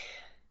think,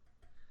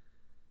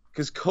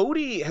 because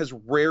Cody has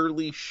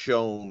rarely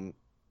shown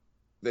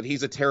that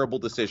he's a terrible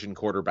decision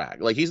quarterback.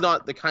 Like, he's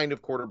not the kind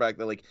of quarterback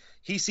that, like,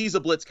 he sees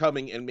a blitz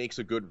coming and makes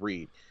a good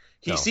read.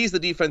 He sees the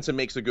defense and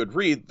makes a good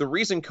read. The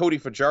reason Cody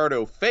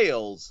Fajardo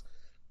fails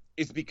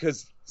is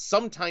because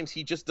sometimes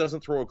he just doesn't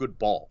throw a good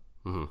ball.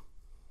 Mm-hmm.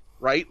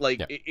 Right?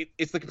 Like,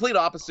 it's the complete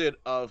opposite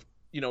of,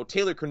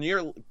 Taylor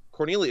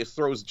Cornelius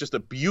throws just a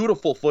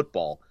beautiful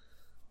football,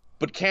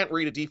 but can't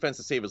read a defense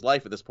to save his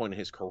life at this point in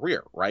his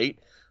career, right?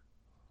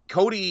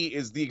 Cody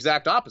is the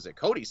exact opposite.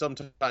 Cody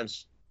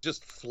sometimes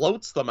just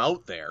floats them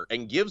out there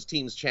and gives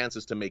teams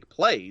chances to make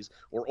plays,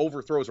 or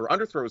overthrows or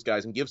underthrows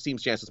guys and gives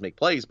teams chances to make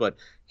plays. But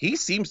he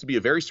seems to be a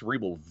very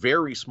cerebral,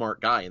 very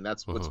smart guy, and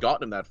that's what's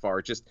gotten him that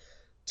far. Just,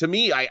 to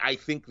me, I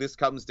think this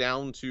comes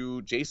down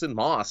to Jason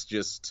Moss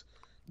just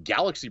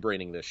galaxy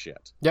braining this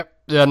shit. Yep,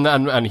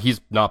 and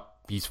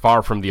he's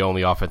far from the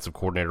only offensive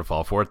coordinator to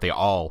fall for it. They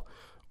all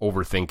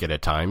overthink it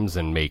at times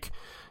and make,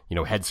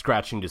 head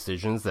scratching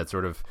decisions that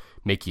sort of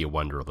make you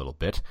wonder a little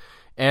bit.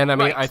 And I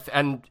mean,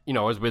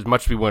 as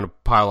much as we want to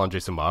pile on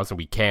Jason Moss, and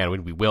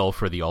we will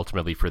for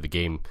the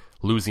game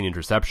losing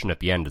interception at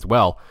the end as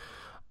well.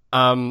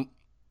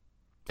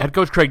 Head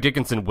coach Craig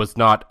Dickinson was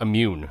not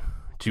immune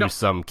to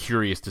some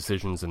curious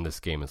decisions in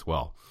this game as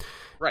well.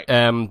 Right.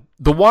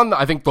 The one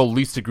I think the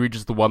least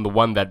egregious, the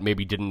one that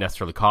maybe didn't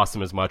necessarily cost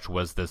him as much,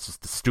 was the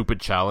stupid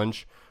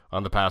challenge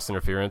on the pass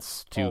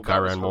interference to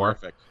Kyron Moore.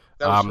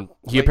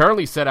 He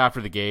apparently said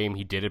after the game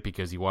he did it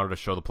because he wanted to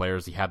show the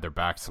players he had their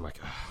backs. I'm like,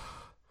 ugh.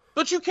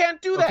 But you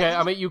can't do that. Okay,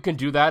 I mean, you can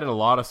do that in a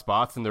lot of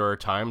spots, and there are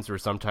times where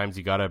sometimes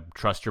you got to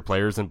trust your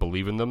players and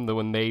believe in them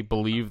when they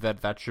believe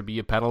that should be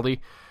a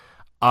penalty.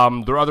 There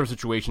are other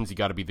situations you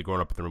got to be the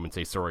grown-up in the room and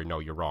say, sorry, no,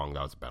 you're wrong,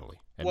 that was a penalty.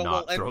 And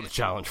throw the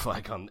challenge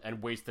flag on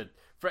and waste it.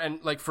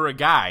 For a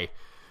guy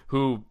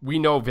who we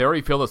know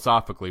very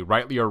philosophically,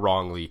 rightly or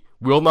wrongly,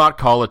 will not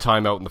call a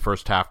timeout in the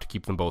first half to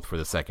keep them both for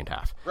the second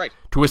half. Right.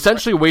 To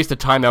essentially waste a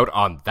timeout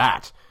on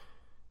that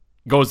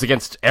goes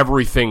against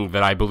everything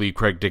that I believe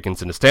Craig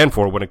Dickinson to stand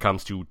for when it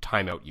comes to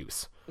timeout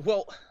use.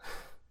 Well,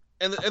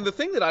 and the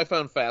thing that I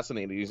found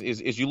fascinating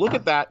is you look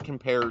at that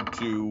compared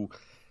to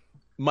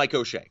Mike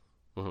O'Shea.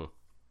 Mm-hmm.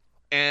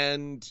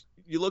 And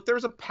you look, there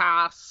was a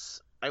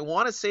pass, I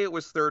want to say it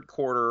was third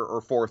quarter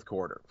or fourth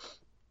quarter,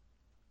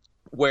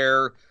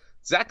 where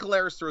Zach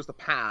Collaros throws the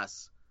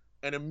pass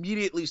and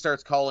immediately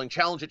starts calling,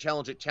 challenge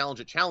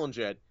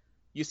it.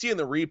 You see in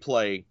the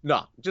replay,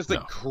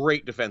 a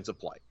great defensive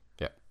play.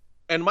 Yeah.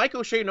 And Mike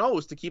O'Shea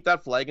knows to keep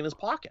that flag in his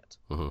pocket.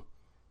 Mm-hmm.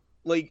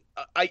 Like,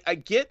 I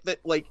get that,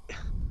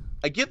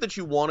 I get that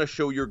you want to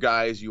show your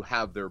guys you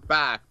have their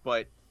back,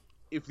 but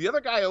if the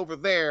other guy over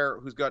there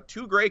who's got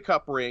 2 Grey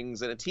Cup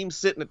rings and a team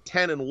sitting at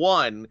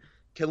 10-1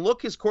 can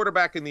look his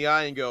quarterback in the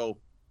eye and go,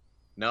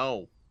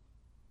 no.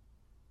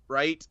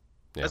 Right?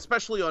 Yeah.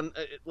 Especially on,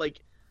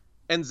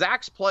 and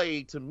Zach's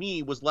play, to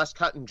me, was less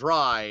cut and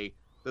dry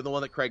than the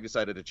one that Craig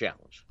decided to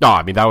challenge. No,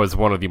 I mean, that was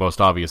one of the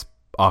most obvious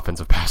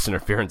offensive pass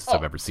interferences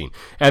I've ever seen.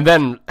 And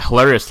then,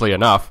 hilariously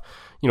enough,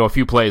 a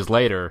few plays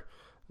later,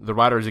 the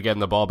Riders are getting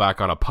the ball back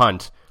on a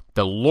punt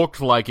that looked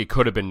like it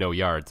could have been no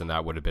yards, and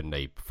that would have been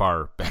a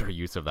far better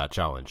use of that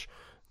challenge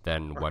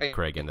than what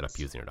Craig ended up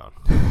using it on.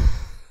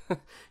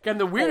 Again,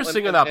 the weirdest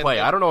thing in that play,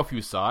 I don't know if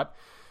you saw it.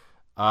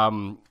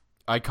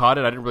 I caught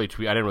it. I didn't really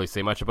tweet. I didn't really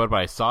say much about it, but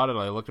I saw it, and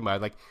I looked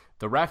at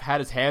the ref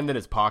had his hand in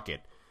his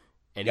pocket,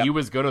 and he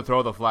was going to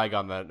throw the flag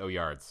on that no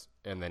yards,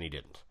 and then he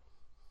didn't.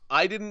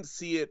 I didn't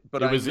see it,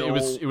 but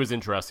it was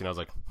interesting. I was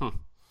like,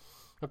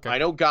 okay. I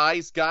know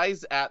guys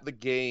at the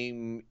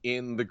game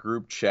in the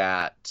group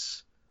chat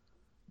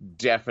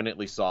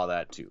definitely saw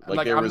that too.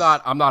 I'm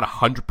not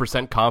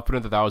 100%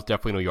 confident that was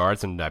definitely no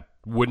yards, and that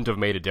wouldn't have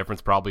made a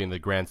difference probably in the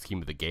grand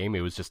scheme of the game.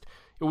 It was just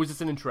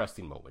an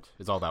interesting moment,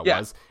 is all that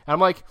was. And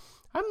I'm like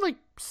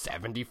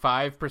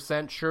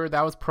 75% sure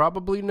that was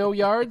probably no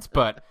yards,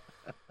 but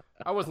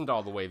I wasn't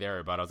all the way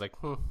there. But I was like,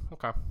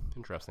 okay,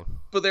 interesting.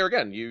 But there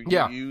again, you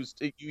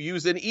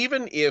used, and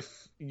even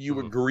if you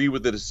agree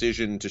with the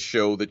decision to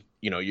show that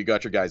you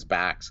got your guys'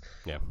 backs,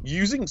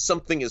 using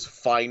something as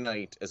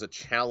finite as a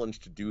challenge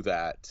to do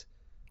that,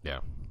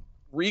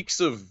 reeks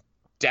of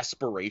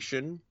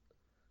desperation.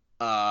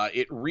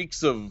 It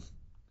reeks of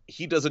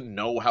he doesn't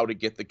know how to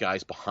get the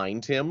guys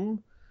behind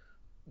him,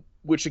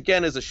 which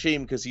again is a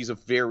shame because he's a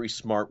very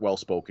smart,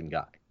 well-spoken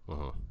guy.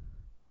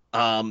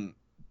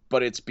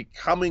 But it's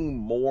becoming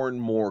more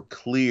and more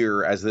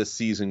clear as this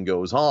season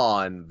goes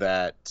on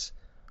that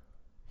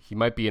he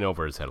might be in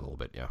over his head a little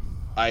bit. Yeah,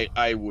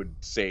 I would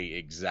say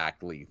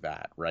exactly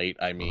that. Right?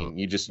 I mean,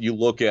 you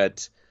look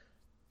at,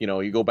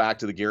 you go back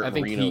to the Garrett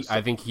Marino.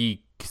 I think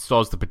he still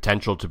has the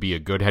potential to be a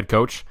good head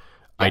coach.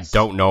 Yes. I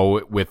don't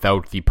know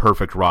without the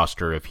perfect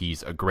roster if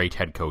he's a great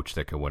head coach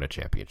that can win a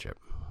championship.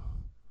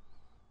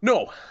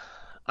 No.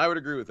 I would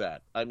agree with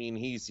that. I mean,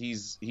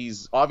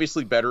 he's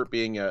obviously better at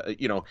being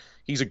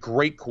he's a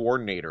great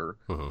coordinator,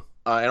 and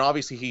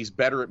obviously he's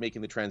better at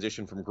making the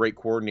transition from great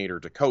coordinator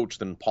to coach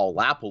than Paul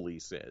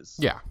LaPolice is.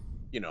 Yeah,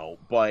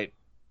 but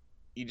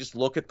you just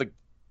look at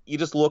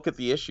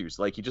the issues.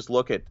 Like you just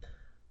look at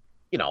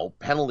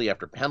penalty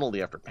after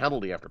penalty after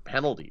penalty after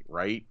penalty,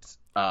 right?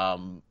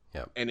 And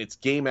it's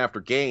game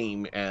after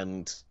game,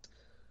 and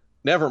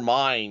never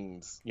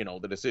mind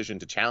the decision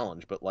to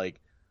challenge, but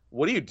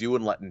what are you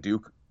doing letting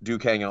Duke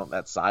hang out on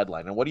that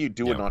sideline? And what are you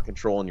doing not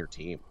controlling your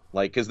team?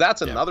 Because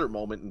that's another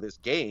moment in this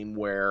game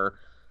where,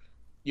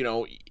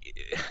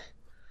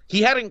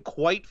 he hadn't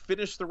quite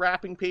finished the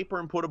wrapping paper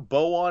and put a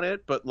bow on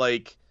it, but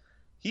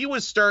he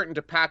was starting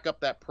to pack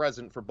up that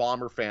present for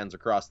Bomber fans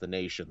across the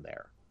nation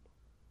there.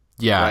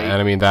 Yeah, right? And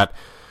I mean the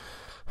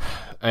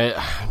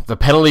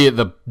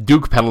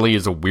Duke penalty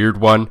is a weird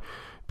one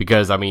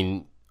because, I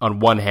mean, on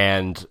one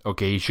hand,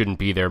 okay, he shouldn't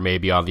be there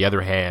maybe. On the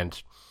other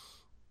hand,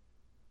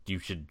 you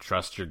should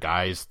trust your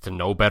guys to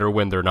know better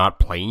when they're not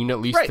playing, at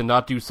least to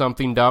not do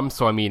something dumb.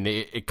 So, I mean,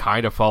 it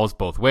kind of falls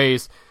both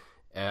ways.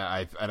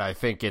 And I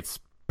think it's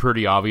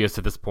pretty obvious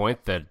at this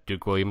point that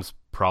Duke Williams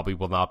probably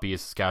will not be a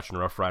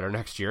Saskatchewan Roughrider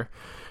next year.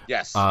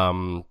 Yes.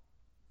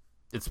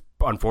 It's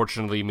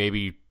unfortunately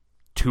maybe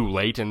too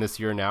late in this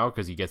year now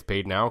because he gets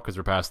paid now because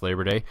we're past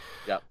Labor Day.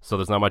 Yep. So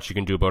there's not much you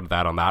can do about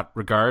that on that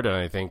regard. And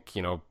I think,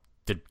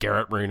 the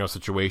Garrett Marino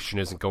situation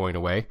isn't going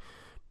away.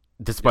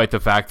 Despite the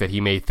fact that he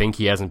may think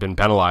he hasn't been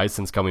penalized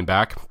since coming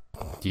back.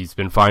 He's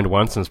been fined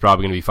once and is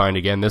probably going to be fined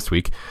again this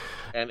week.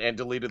 And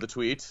deleted the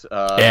tweet.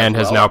 And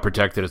has now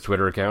protected his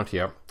Twitter account,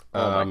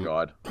 Oh, my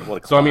God.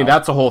 So, I mean,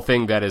 that's a whole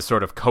thing that is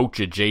sort of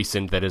coach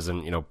adjacent that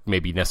isn't,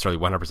 maybe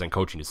necessarily 100%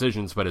 coaching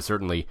decisions, but is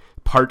certainly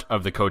part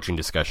of the coaching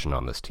discussion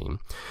on this team.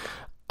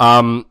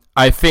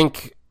 I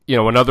think,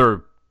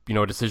 another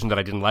decision that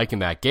I didn't like in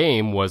that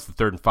game was the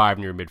 3rd and 5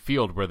 near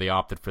midfield where they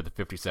opted for the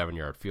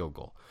 57-yard field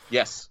goal.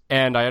 Yes.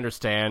 And I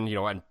understand,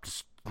 and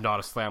just not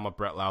a slam up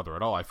Brett Lowther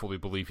at all. I fully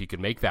believe he could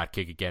make that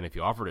kick again if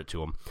you offered it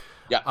to him.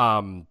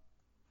 Yeah.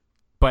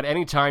 But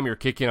anytime you're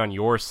kicking on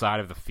your side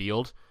of the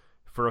field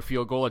for a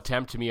field goal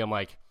attempt, to me, I'm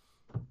like,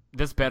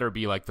 this better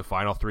be like the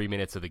final 3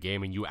 minutes of the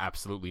game and you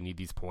absolutely need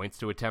these points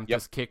to attempt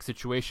this kick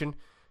situation.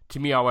 To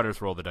me, I would have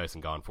just rolled the dice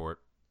and gone for it.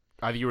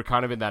 Either you were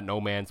kind of in that no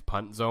man's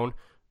punt zone,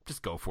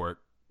 just go for it.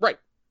 Right.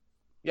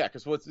 Yeah,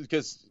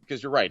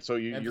 because you're right. So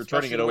you're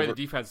turning it over. The way the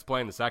defense is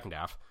playing in the second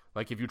half.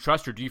 Like, if you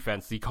trust your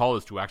defense, the call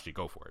is to actually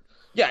go for it.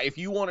 Yeah, if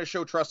you want to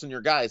show trust in your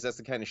guys, that's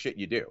the kind of shit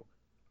you do.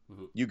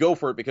 Mm-hmm. You go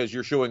for it because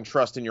you're showing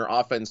trust in your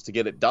offense to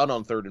get it done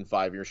on 3rd and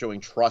 5. You're showing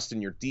trust in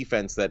your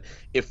defense that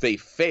if they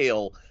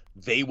fail,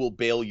 they will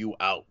bail you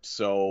out.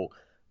 So,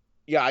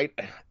 yeah,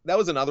 that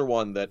was another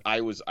one that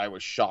I was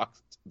shocked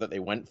that they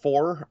went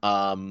for,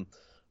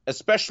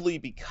 especially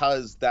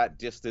because that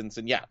distance.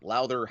 And, yeah,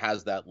 Lowther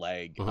has that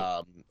leg.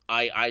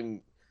 Mm-hmm.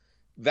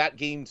 That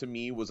game to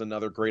me was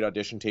another great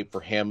audition tape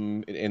for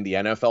him in the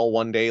NFL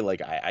one day.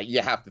 Like,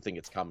 you have to think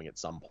it's coming at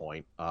some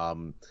point.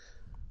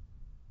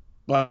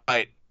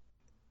 But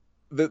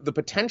the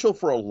potential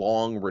for a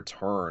long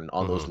return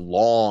on those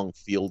long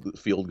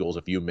field goals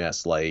if you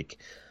miss, like,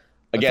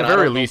 again, at the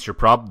very least, you're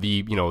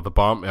probably the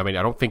bomb. I mean,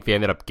 I don't think they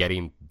ended up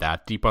getting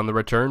that deep on the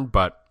return,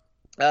 but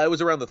it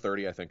was around the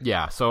 30, I think.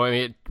 Yeah, so I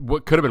mean,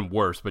 what could have been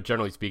worse, but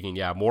generally speaking,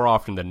 yeah, more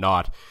often than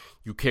not,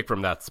 you kick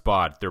from that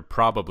spot, they're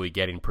probably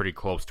getting pretty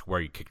close to where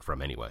you kicked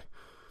from anyway.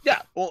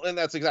 Yeah, well, and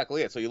that's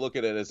exactly it. So you look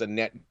at it as a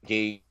net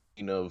gain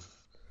of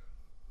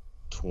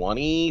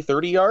 20,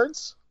 30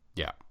 yards.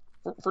 Yeah.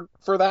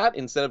 For that,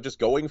 instead of just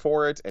going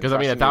for it. Because, I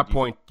mean, at that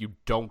point, you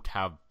don't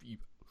have...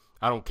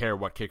 I don't care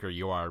what kicker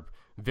you are.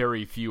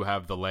 Very few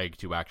have the leg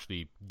to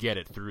actually get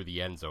it through the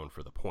end zone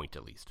for the point,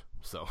 at least.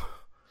 So...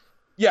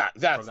 Yeah,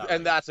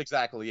 that's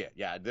exactly it.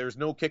 Yeah, there's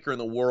no kicker in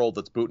the world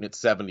that's booting it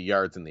 70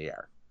 yards in the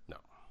air. No.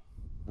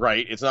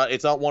 Right? It's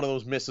not one of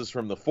those misses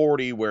from the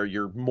 40 where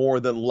you're more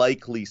than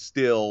likely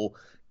still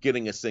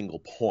getting a single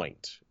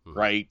point,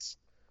 right?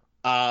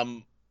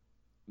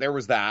 There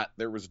was that.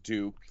 There was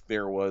Duke.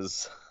 There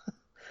was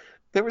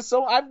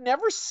I've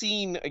never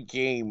seen a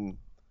game,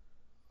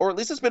 or at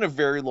least it's been a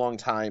very long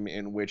time,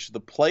 in which the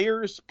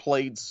players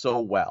played so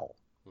well.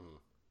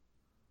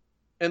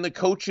 And the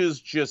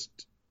coaches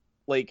just,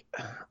 like,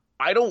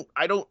 I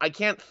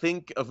can't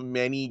think of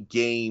many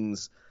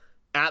games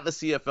at the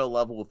CFL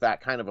level with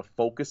that kind of a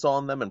focus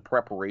on them and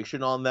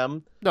preparation on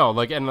them. No,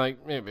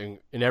 in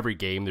every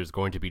game, there's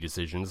going to be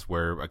decisions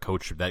where a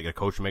coach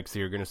makes that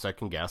you're going to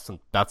second guess, and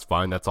that's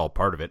fine. That's all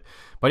part of it.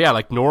 But yeah,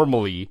 like,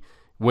 normally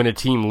when a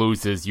team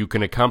loses, you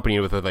can accompany it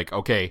with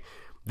okay,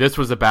 this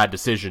was a bad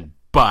decision,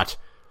 but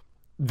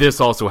this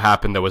also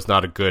happened that was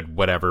not a good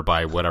whatever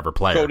by whatever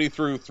player. Cody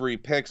threw 3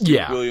 picks.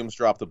 Yeah. Williams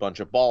dropped a bunch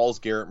of balls.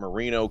 Garrett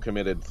Marino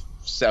committed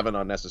 7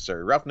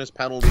 unnecessary roughness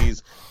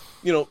penalties.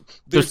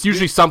 There's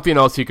usually something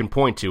else you can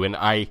point to, and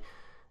I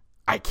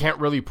can't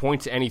really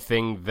point to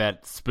anything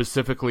that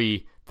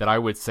specifically that I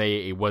would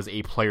say it was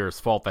a player's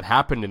fault that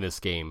happened in this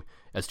game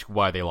as to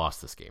why they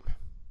lost this game.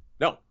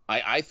 No,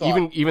 I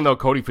thought... Even though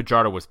Cody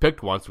Fajardo was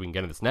picked once, we can get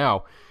into this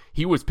now,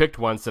 he was picked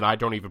once, and I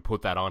don't even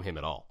put that on him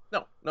at all.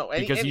 No.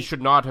 Because he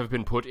should not have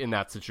been put in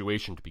that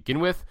situation to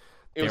begin with.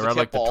 It was a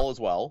tip ball as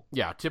well.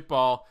 Yeah, tip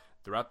ball.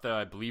 They're at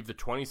I believe, the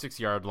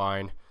 26-yard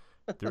line.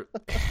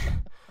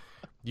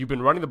 You've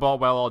been running the ball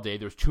well all day.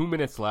 There's 2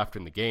 minutes left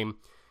in the game.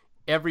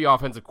 Every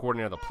offensive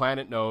coordinator on the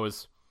planet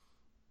knows,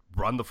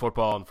 run the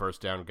football on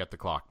first down and get the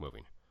clock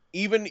moving.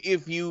 Even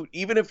if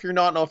you're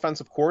not an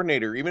offensive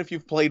coordinator, even if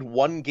you've played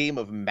one game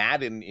of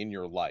Madden in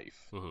your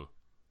life. Mm-hmm.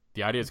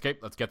 The idea is, okay,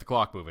 let's get the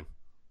clock moving.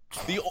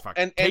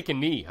 Take a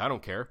knee. I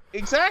don't care.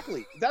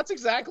 Exactly. That's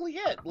exactly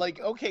it. Like,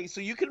 okay, so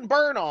you can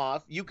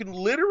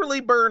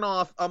literally burn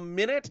off 1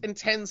 minute and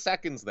 10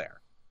 seconds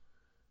there.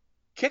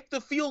 Kick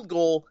the field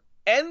goal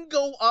and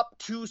go up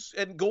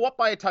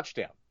by a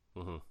touchdown.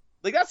 Mm-hmm.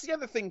 Like, that's the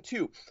other thing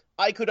too.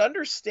 I could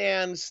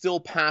understand still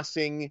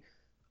passing,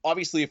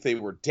 obviously, if they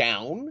were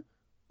down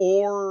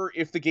or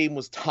if the game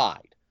was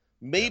tied.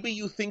 Maybe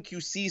you think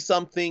you see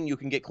something, you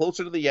can get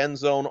closer to the end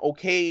zone.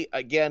 Okay,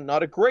 again,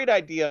 not a great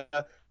idea,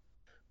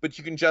 but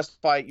you can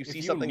justify it. You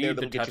see something there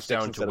that will get you 6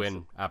 touchdown to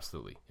win.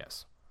 Absolutely,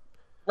 yes.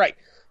 Right.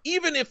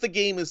 Even if the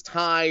game is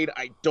tied,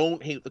 I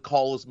don't hate the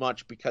call as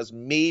much because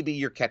maybe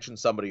you're catching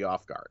somebody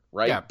off guard,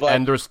 right? Yeah,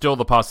 and there's still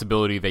the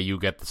possibility that you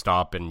get the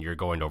stop and you're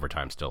going to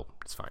overtime still.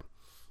 It's fine.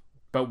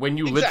 But when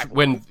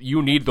when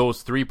you need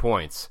those 3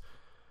 points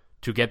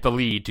to get the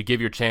lead, to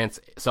give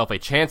yourself a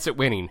chance at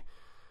winning,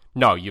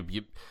 no,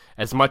 you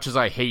as much as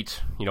I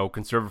hate,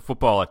 conservative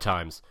football at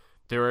times,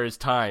 there is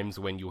times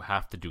when you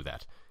have to do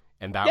that.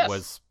 And that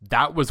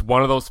was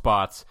one of those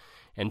spots.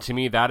 And to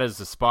me, that is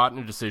a spot and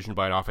a decision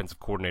by an offensive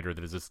coordinator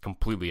that is just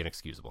completely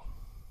inexcusable.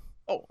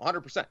 Oh,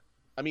 100%.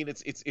 I mean,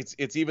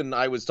 it's even,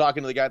 I was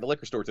talking to the guy at the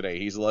liquor store today.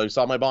 He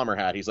saw my Bomber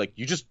hat. He's like,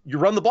 you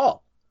run the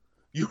ball.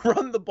 You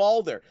run the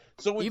ball there.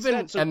 So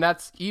and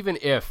that's even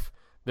if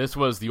This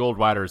was the old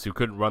Riders who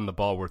couldn't run the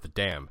ball worth a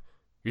damn.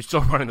 You're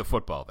still running the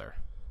football there.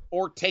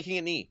 Or taking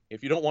a knee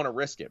if you don't want to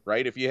risk it,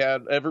 right? If you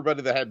had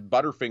everybody that had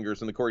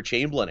Butterfingers in the Corey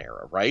Chamberlain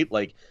era, right?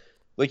 Like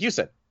you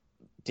said,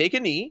 take a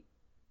knee.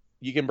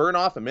 You can burn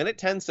off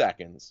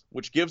 1:10,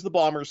 which gives the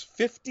Bombers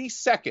 50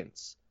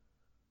 seconds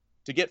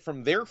to get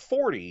from their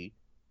 40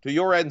 to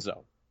your end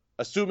zone,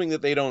 assuming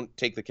that they don't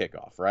take the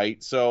kickoff,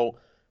 right? So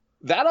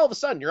that all of a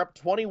sudden you're up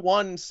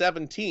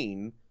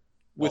 21-17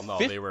 with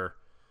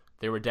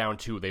they were down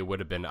 2. They would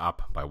have been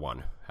up by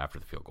 1 after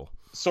the field goal.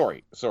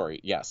 Sorry,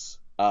 yes.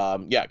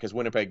 Because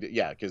Winnipeg,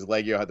 because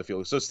Leggio had the field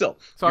goal. So still,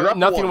 so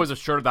nothing was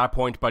assured at that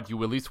point, but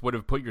you at least would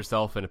have put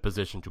yourself in a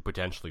position to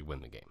potentially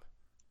win the game.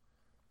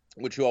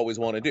 Which you always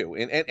want to do.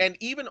 And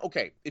even,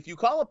 okay, if you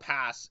call a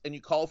pass and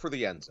you call for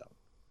the end zone,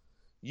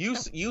 you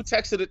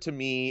texted it to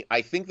me,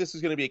 I think this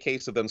is going to be a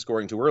case of them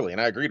scoring too early, and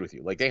I agreed with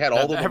you. Like, they had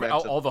all the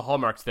momentum. All the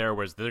hallmarks there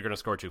was they're going to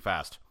score too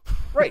fast.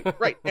 Right.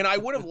 And I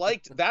would have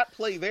liked that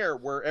play there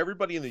where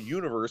everybody in the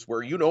universe,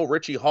 where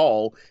Richie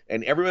Hall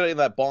and everybody in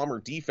that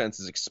Bomber defense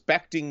is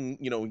expecting,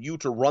 you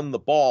to run the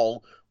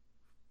ball,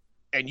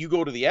 and you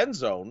go to the end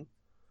zone,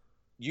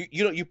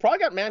 you probably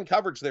got man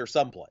coverage there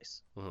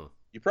someplace. Mm-hmm.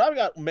 You probably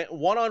got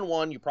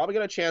one-on-one. You probably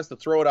got a chance to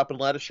throw it up and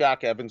let a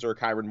Shaq Evans or a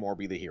Kyron Moore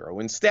be the hero.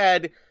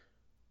 Instead,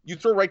 you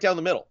throw right down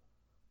the middle.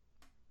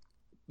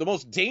 The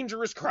most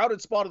dangerous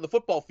crowded spot of the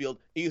football field,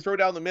 you throw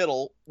down the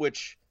middle,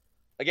 which,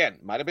 again,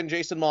 might have been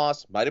Jason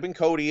Moss, might have been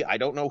Cody, I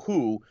don't know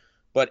who,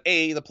 but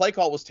A, the play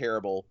call was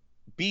terrible,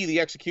 B, the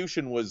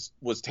execution was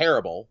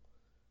terrible,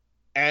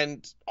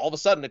 and all of a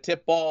sudden a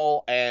tip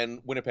ball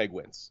and Winnipeg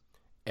wins.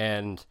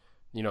 And,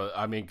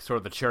 sort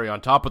of the cherry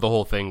on top of the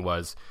whole thing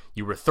was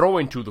you were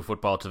throwing to the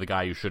football to the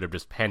guy you should have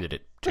just handed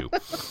it to.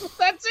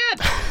 That's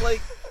it!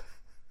 Like,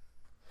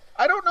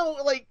 I don't know,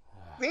 like,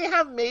 they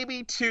have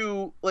maybe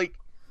two, like,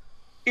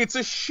 it's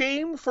a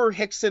shame for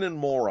Hickson and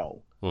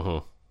Morrow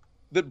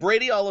that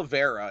Brady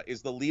Oliveira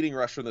is the leading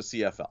rusher in the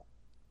CFL.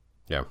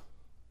 Yeah.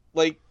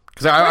 Like,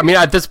 because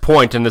at this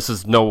point, and this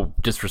is no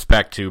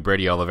disrespect to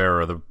Brady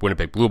Oliveira or the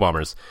Winnipeg Blue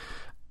Bombers,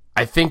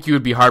 I think you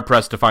would be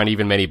hard-pressed to find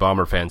even many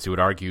Bomber fans who would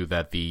argue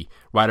that the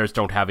Riders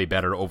don't have a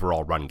better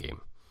overall run game.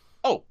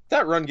 Oh,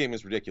 that run game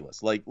is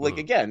ridiculous. Like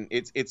again,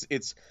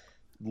 it's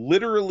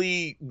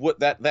literally what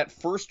that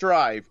first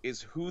drive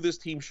is who this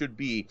team should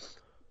be,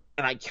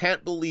 and I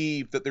can't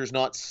believe that there's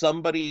not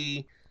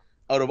somebody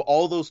out of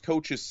all those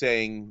coaches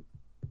saying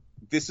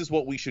this is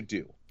what we should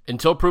do.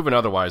 Until proven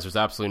otherwise, there's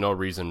absolutely no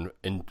reason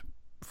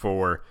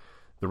for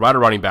the Rider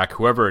running back,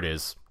 whoever it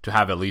is, to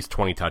have at least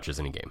 20 touches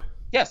in a game.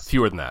 Yes.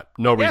 Fewer than that.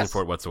 No reason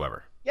for it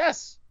whatsoever.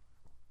 Yes.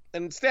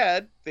 And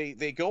instead,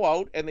 they go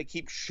out and they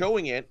keep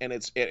showing it, and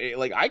it's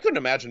like, I couldn't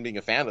imagine being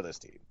a fan of this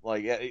team.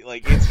 Like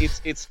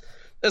it's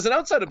as an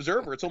outside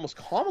observer, it's almost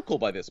comical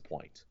by this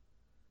point.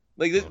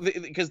 Like,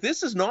 because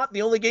this is not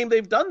the only game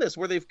they've done this,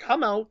 where they've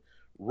come out,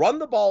 run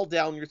the ball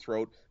down your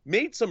throat,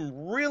 made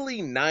some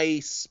really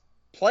nice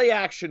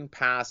play-action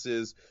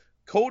passes.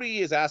 Cody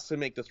is asked to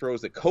make the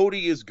throws that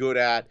Cody is good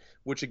at,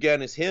 which,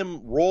 again, is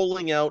him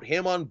rolling out,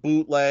 him on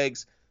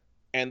bootlegs,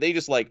 and they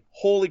just, like,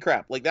 holy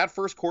crap. Like, that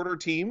first quarter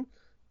team,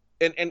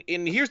 and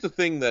here's the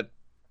thing that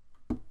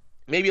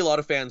maybe a lot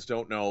of fans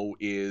don't know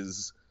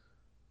is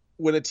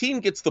when a team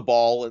gets the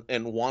ball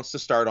and wants to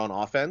start on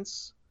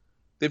offense,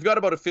 they've got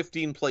about a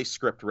 15-play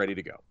script ready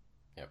to go.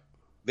 Yep.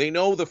 They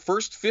know the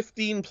first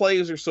 15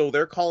 plays or so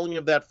they're calling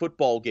of that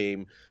football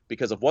game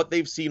because of what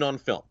they've seen on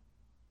film.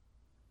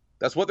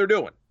 That's what they're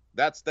doing.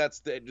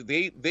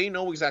 They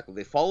know exactly.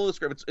 They follow the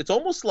script. It's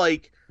almost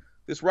like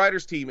this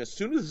Riders team, as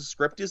soon as the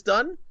script is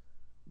done,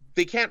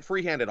 they can't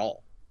freehand at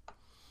all.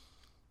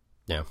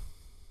 Yeah.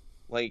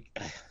 Like,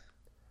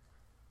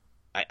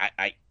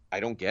 I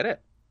don't get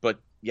it. But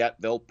yet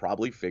they'll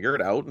probably figure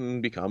it out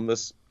and become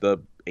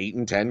the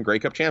 8-10 Grey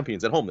Cup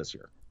champions at home this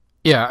year.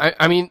 Yeah,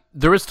 I mean,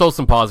 there is still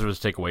some positives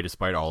to take away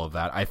despite all of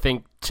that. I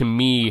think, to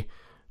me,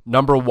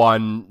 number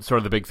one, sort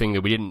of the big thing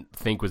that we didn't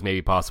think was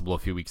maybe possible a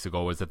few weeks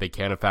ago is that they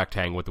can, in fact,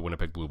 hang with the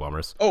Winnipeg Blue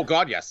Bombers. Oh,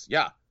 God, yes.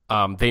 Yeah.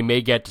 They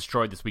may get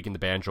destroyed this week in the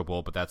Banjo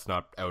Bowl, but that's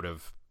not out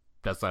of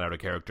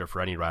character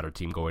for any Rider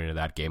team going into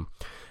that game.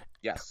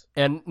 Yes.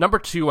 And number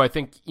two, I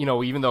think,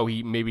 even though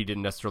he maybe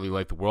didn't necessarily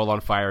light the world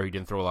on fire, he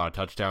didn't throw a lot of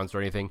touchdowns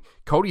or anything,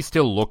 Cody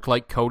still looked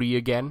like Cody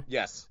again.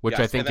 Yes. Which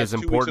I think is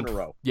important. 2 weeks in a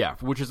row. Yeah,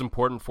 which is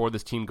important for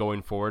this team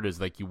going forward,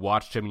 is like you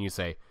watched him and you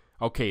say,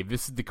 okay,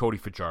 this is the Cody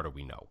Fajardo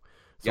we know.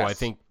 So I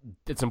think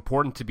it's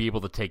important to be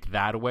able to take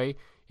that away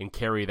and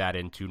carry that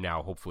into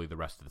now, hopefully, the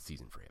rest of the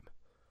season for him.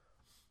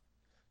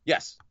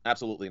 Yes,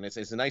 absolutely. And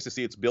it's nice to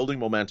see it's building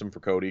momentum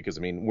for Cody because,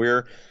 I mean,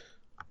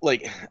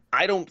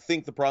 I don't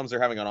think the problems they're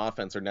having on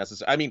offense are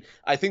necessary. I mean,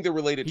 I think they're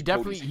related to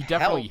Cody's health. He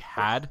definitely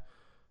had,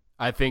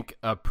 I think,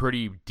 a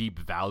pretty deep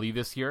valley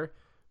this year,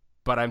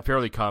 but I'm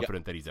fairly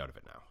confident that he's out of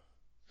it now.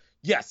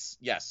 Yes.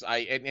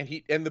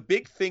 And the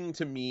big thing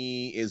to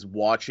me is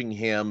watching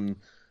him,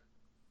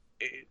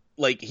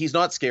 like, he's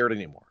not scared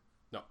anymore.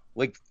 No.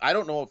 Like, I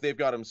don't know if they've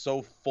got him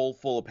so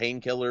full of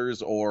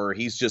painkillers or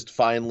he's just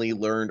finally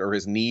learned or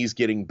his knee's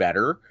getting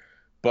better.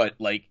 but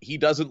like he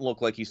doesn't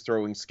look like he's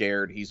throwing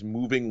scared. He's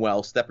moving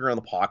well, stepping around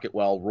the pocket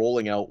well,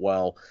 rolling out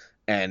well.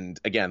 And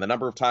again, the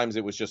number of times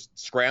it was just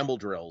scramble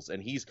drills,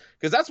 and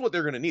because that's what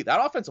they're going to need.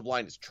 That offensive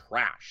line is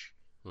trash.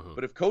 Mm-hmm.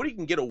 But if Cody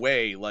can get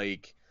away,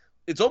 like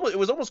it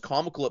was almost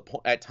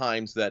comical at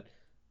times that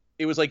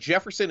it was like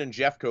Jefferson and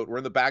Jeffcoat were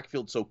in the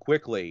backfield so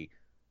quickly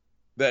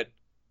that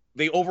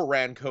they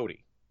overran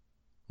Cody.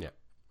 Yeah.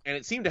 And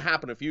it seemed to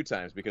happen a few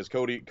times because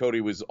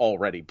Cody was all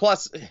ready.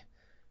 Plus,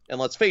 and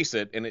let's face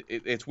it, and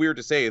it's weird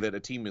to say that a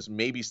team is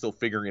maybe still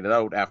figuring it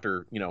out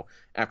after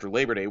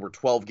Labor Day. We're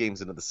 12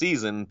 games into the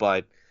season,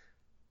 but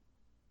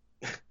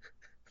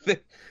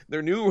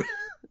they're new.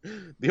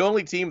 The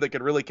only team that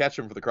can really catch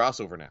them for the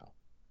crossover now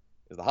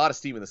is the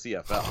hottest team in the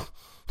CFL,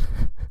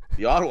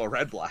 the Ottawa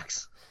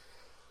Redblacks.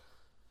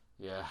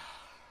 Yeah.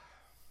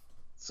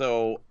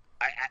 So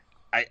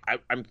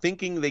I'm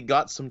thinking they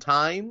got some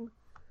time,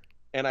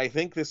 and I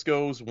think this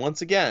goes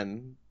once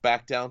again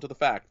back down to the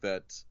fact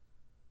that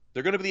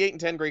they're going to be the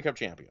 8-10 Grey Cup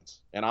champions,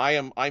 and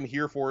I'm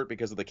here for it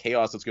because of the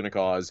chaos it's going to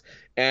cause.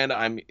 And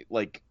I'm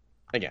like,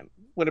 again,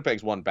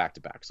 Winnipeg's won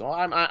back-to-back, so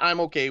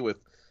I'm okay with.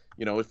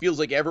 It feels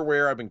like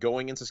everywhere I've been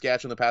going in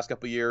Saskatchewan the past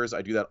couple of years,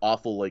 I do that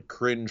awful, like,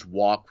 cringe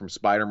walk from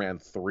Spider-Man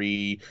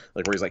 3,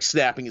 like, where he's, like,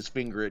 snapping his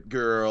finger at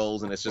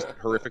girls, and it's just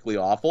horrifically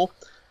awful.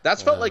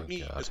 That's felt like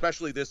me, God.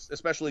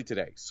 especially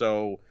today.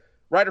 So,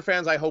 Rider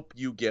fans, I hope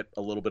you get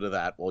a little bit of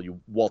that while you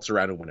waltz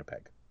around in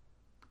Winnipeg.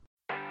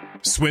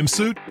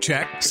 Swimsuit?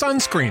 Check.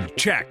 Sunscreen?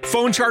 Check.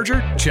 Phone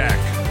charger? Check.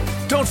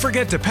 Don't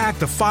forget to pack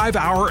the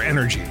 5-Hour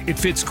Energy. It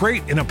fits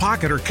great in a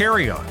pocket or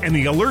carry-on, and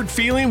the alert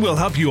feeling will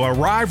help you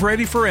arrive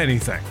ready for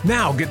anything.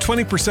 Now get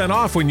 20%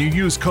 off when you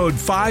use code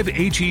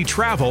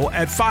 5HETRAVEL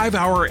at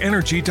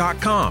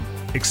 5hourenergy.com.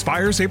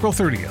 Expires April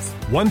 30th.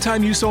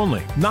 One-time use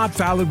only. Not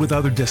valid with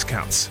other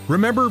discounts.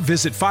 Remember,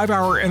 visit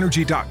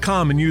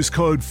 5hourenergy.com and use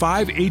code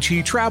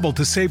 5HETRAVEL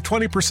to save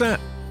 20%.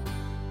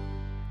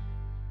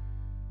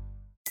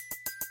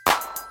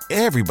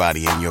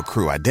 Everybody in your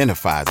crew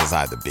identifies as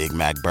either Big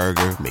Mac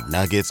Burger,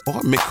 McNuggets, or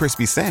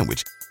McCrispy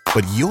Sandwich.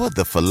 But you're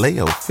the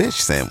Filet-O-Fish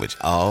Sandwich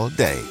all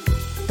day.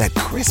 That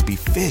crispy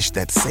fish,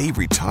 that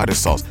savory tartar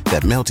sauce,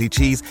 that melty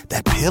cheese,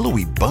 that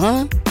pillowy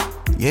bun.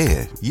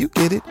 Yeah, you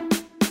get it.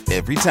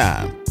 Every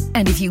time.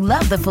 And if you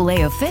love the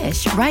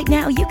Filet-O-Fish, right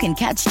now you can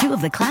catch 2 of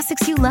the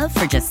classics you love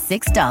for just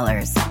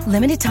 $6.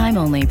 Limited time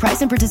only.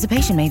 Price and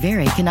participation may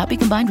vary. Cannot be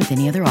combined with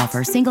any other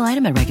offer. Single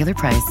item at regular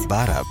price.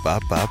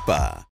 Ba-da-ba-ba-ba.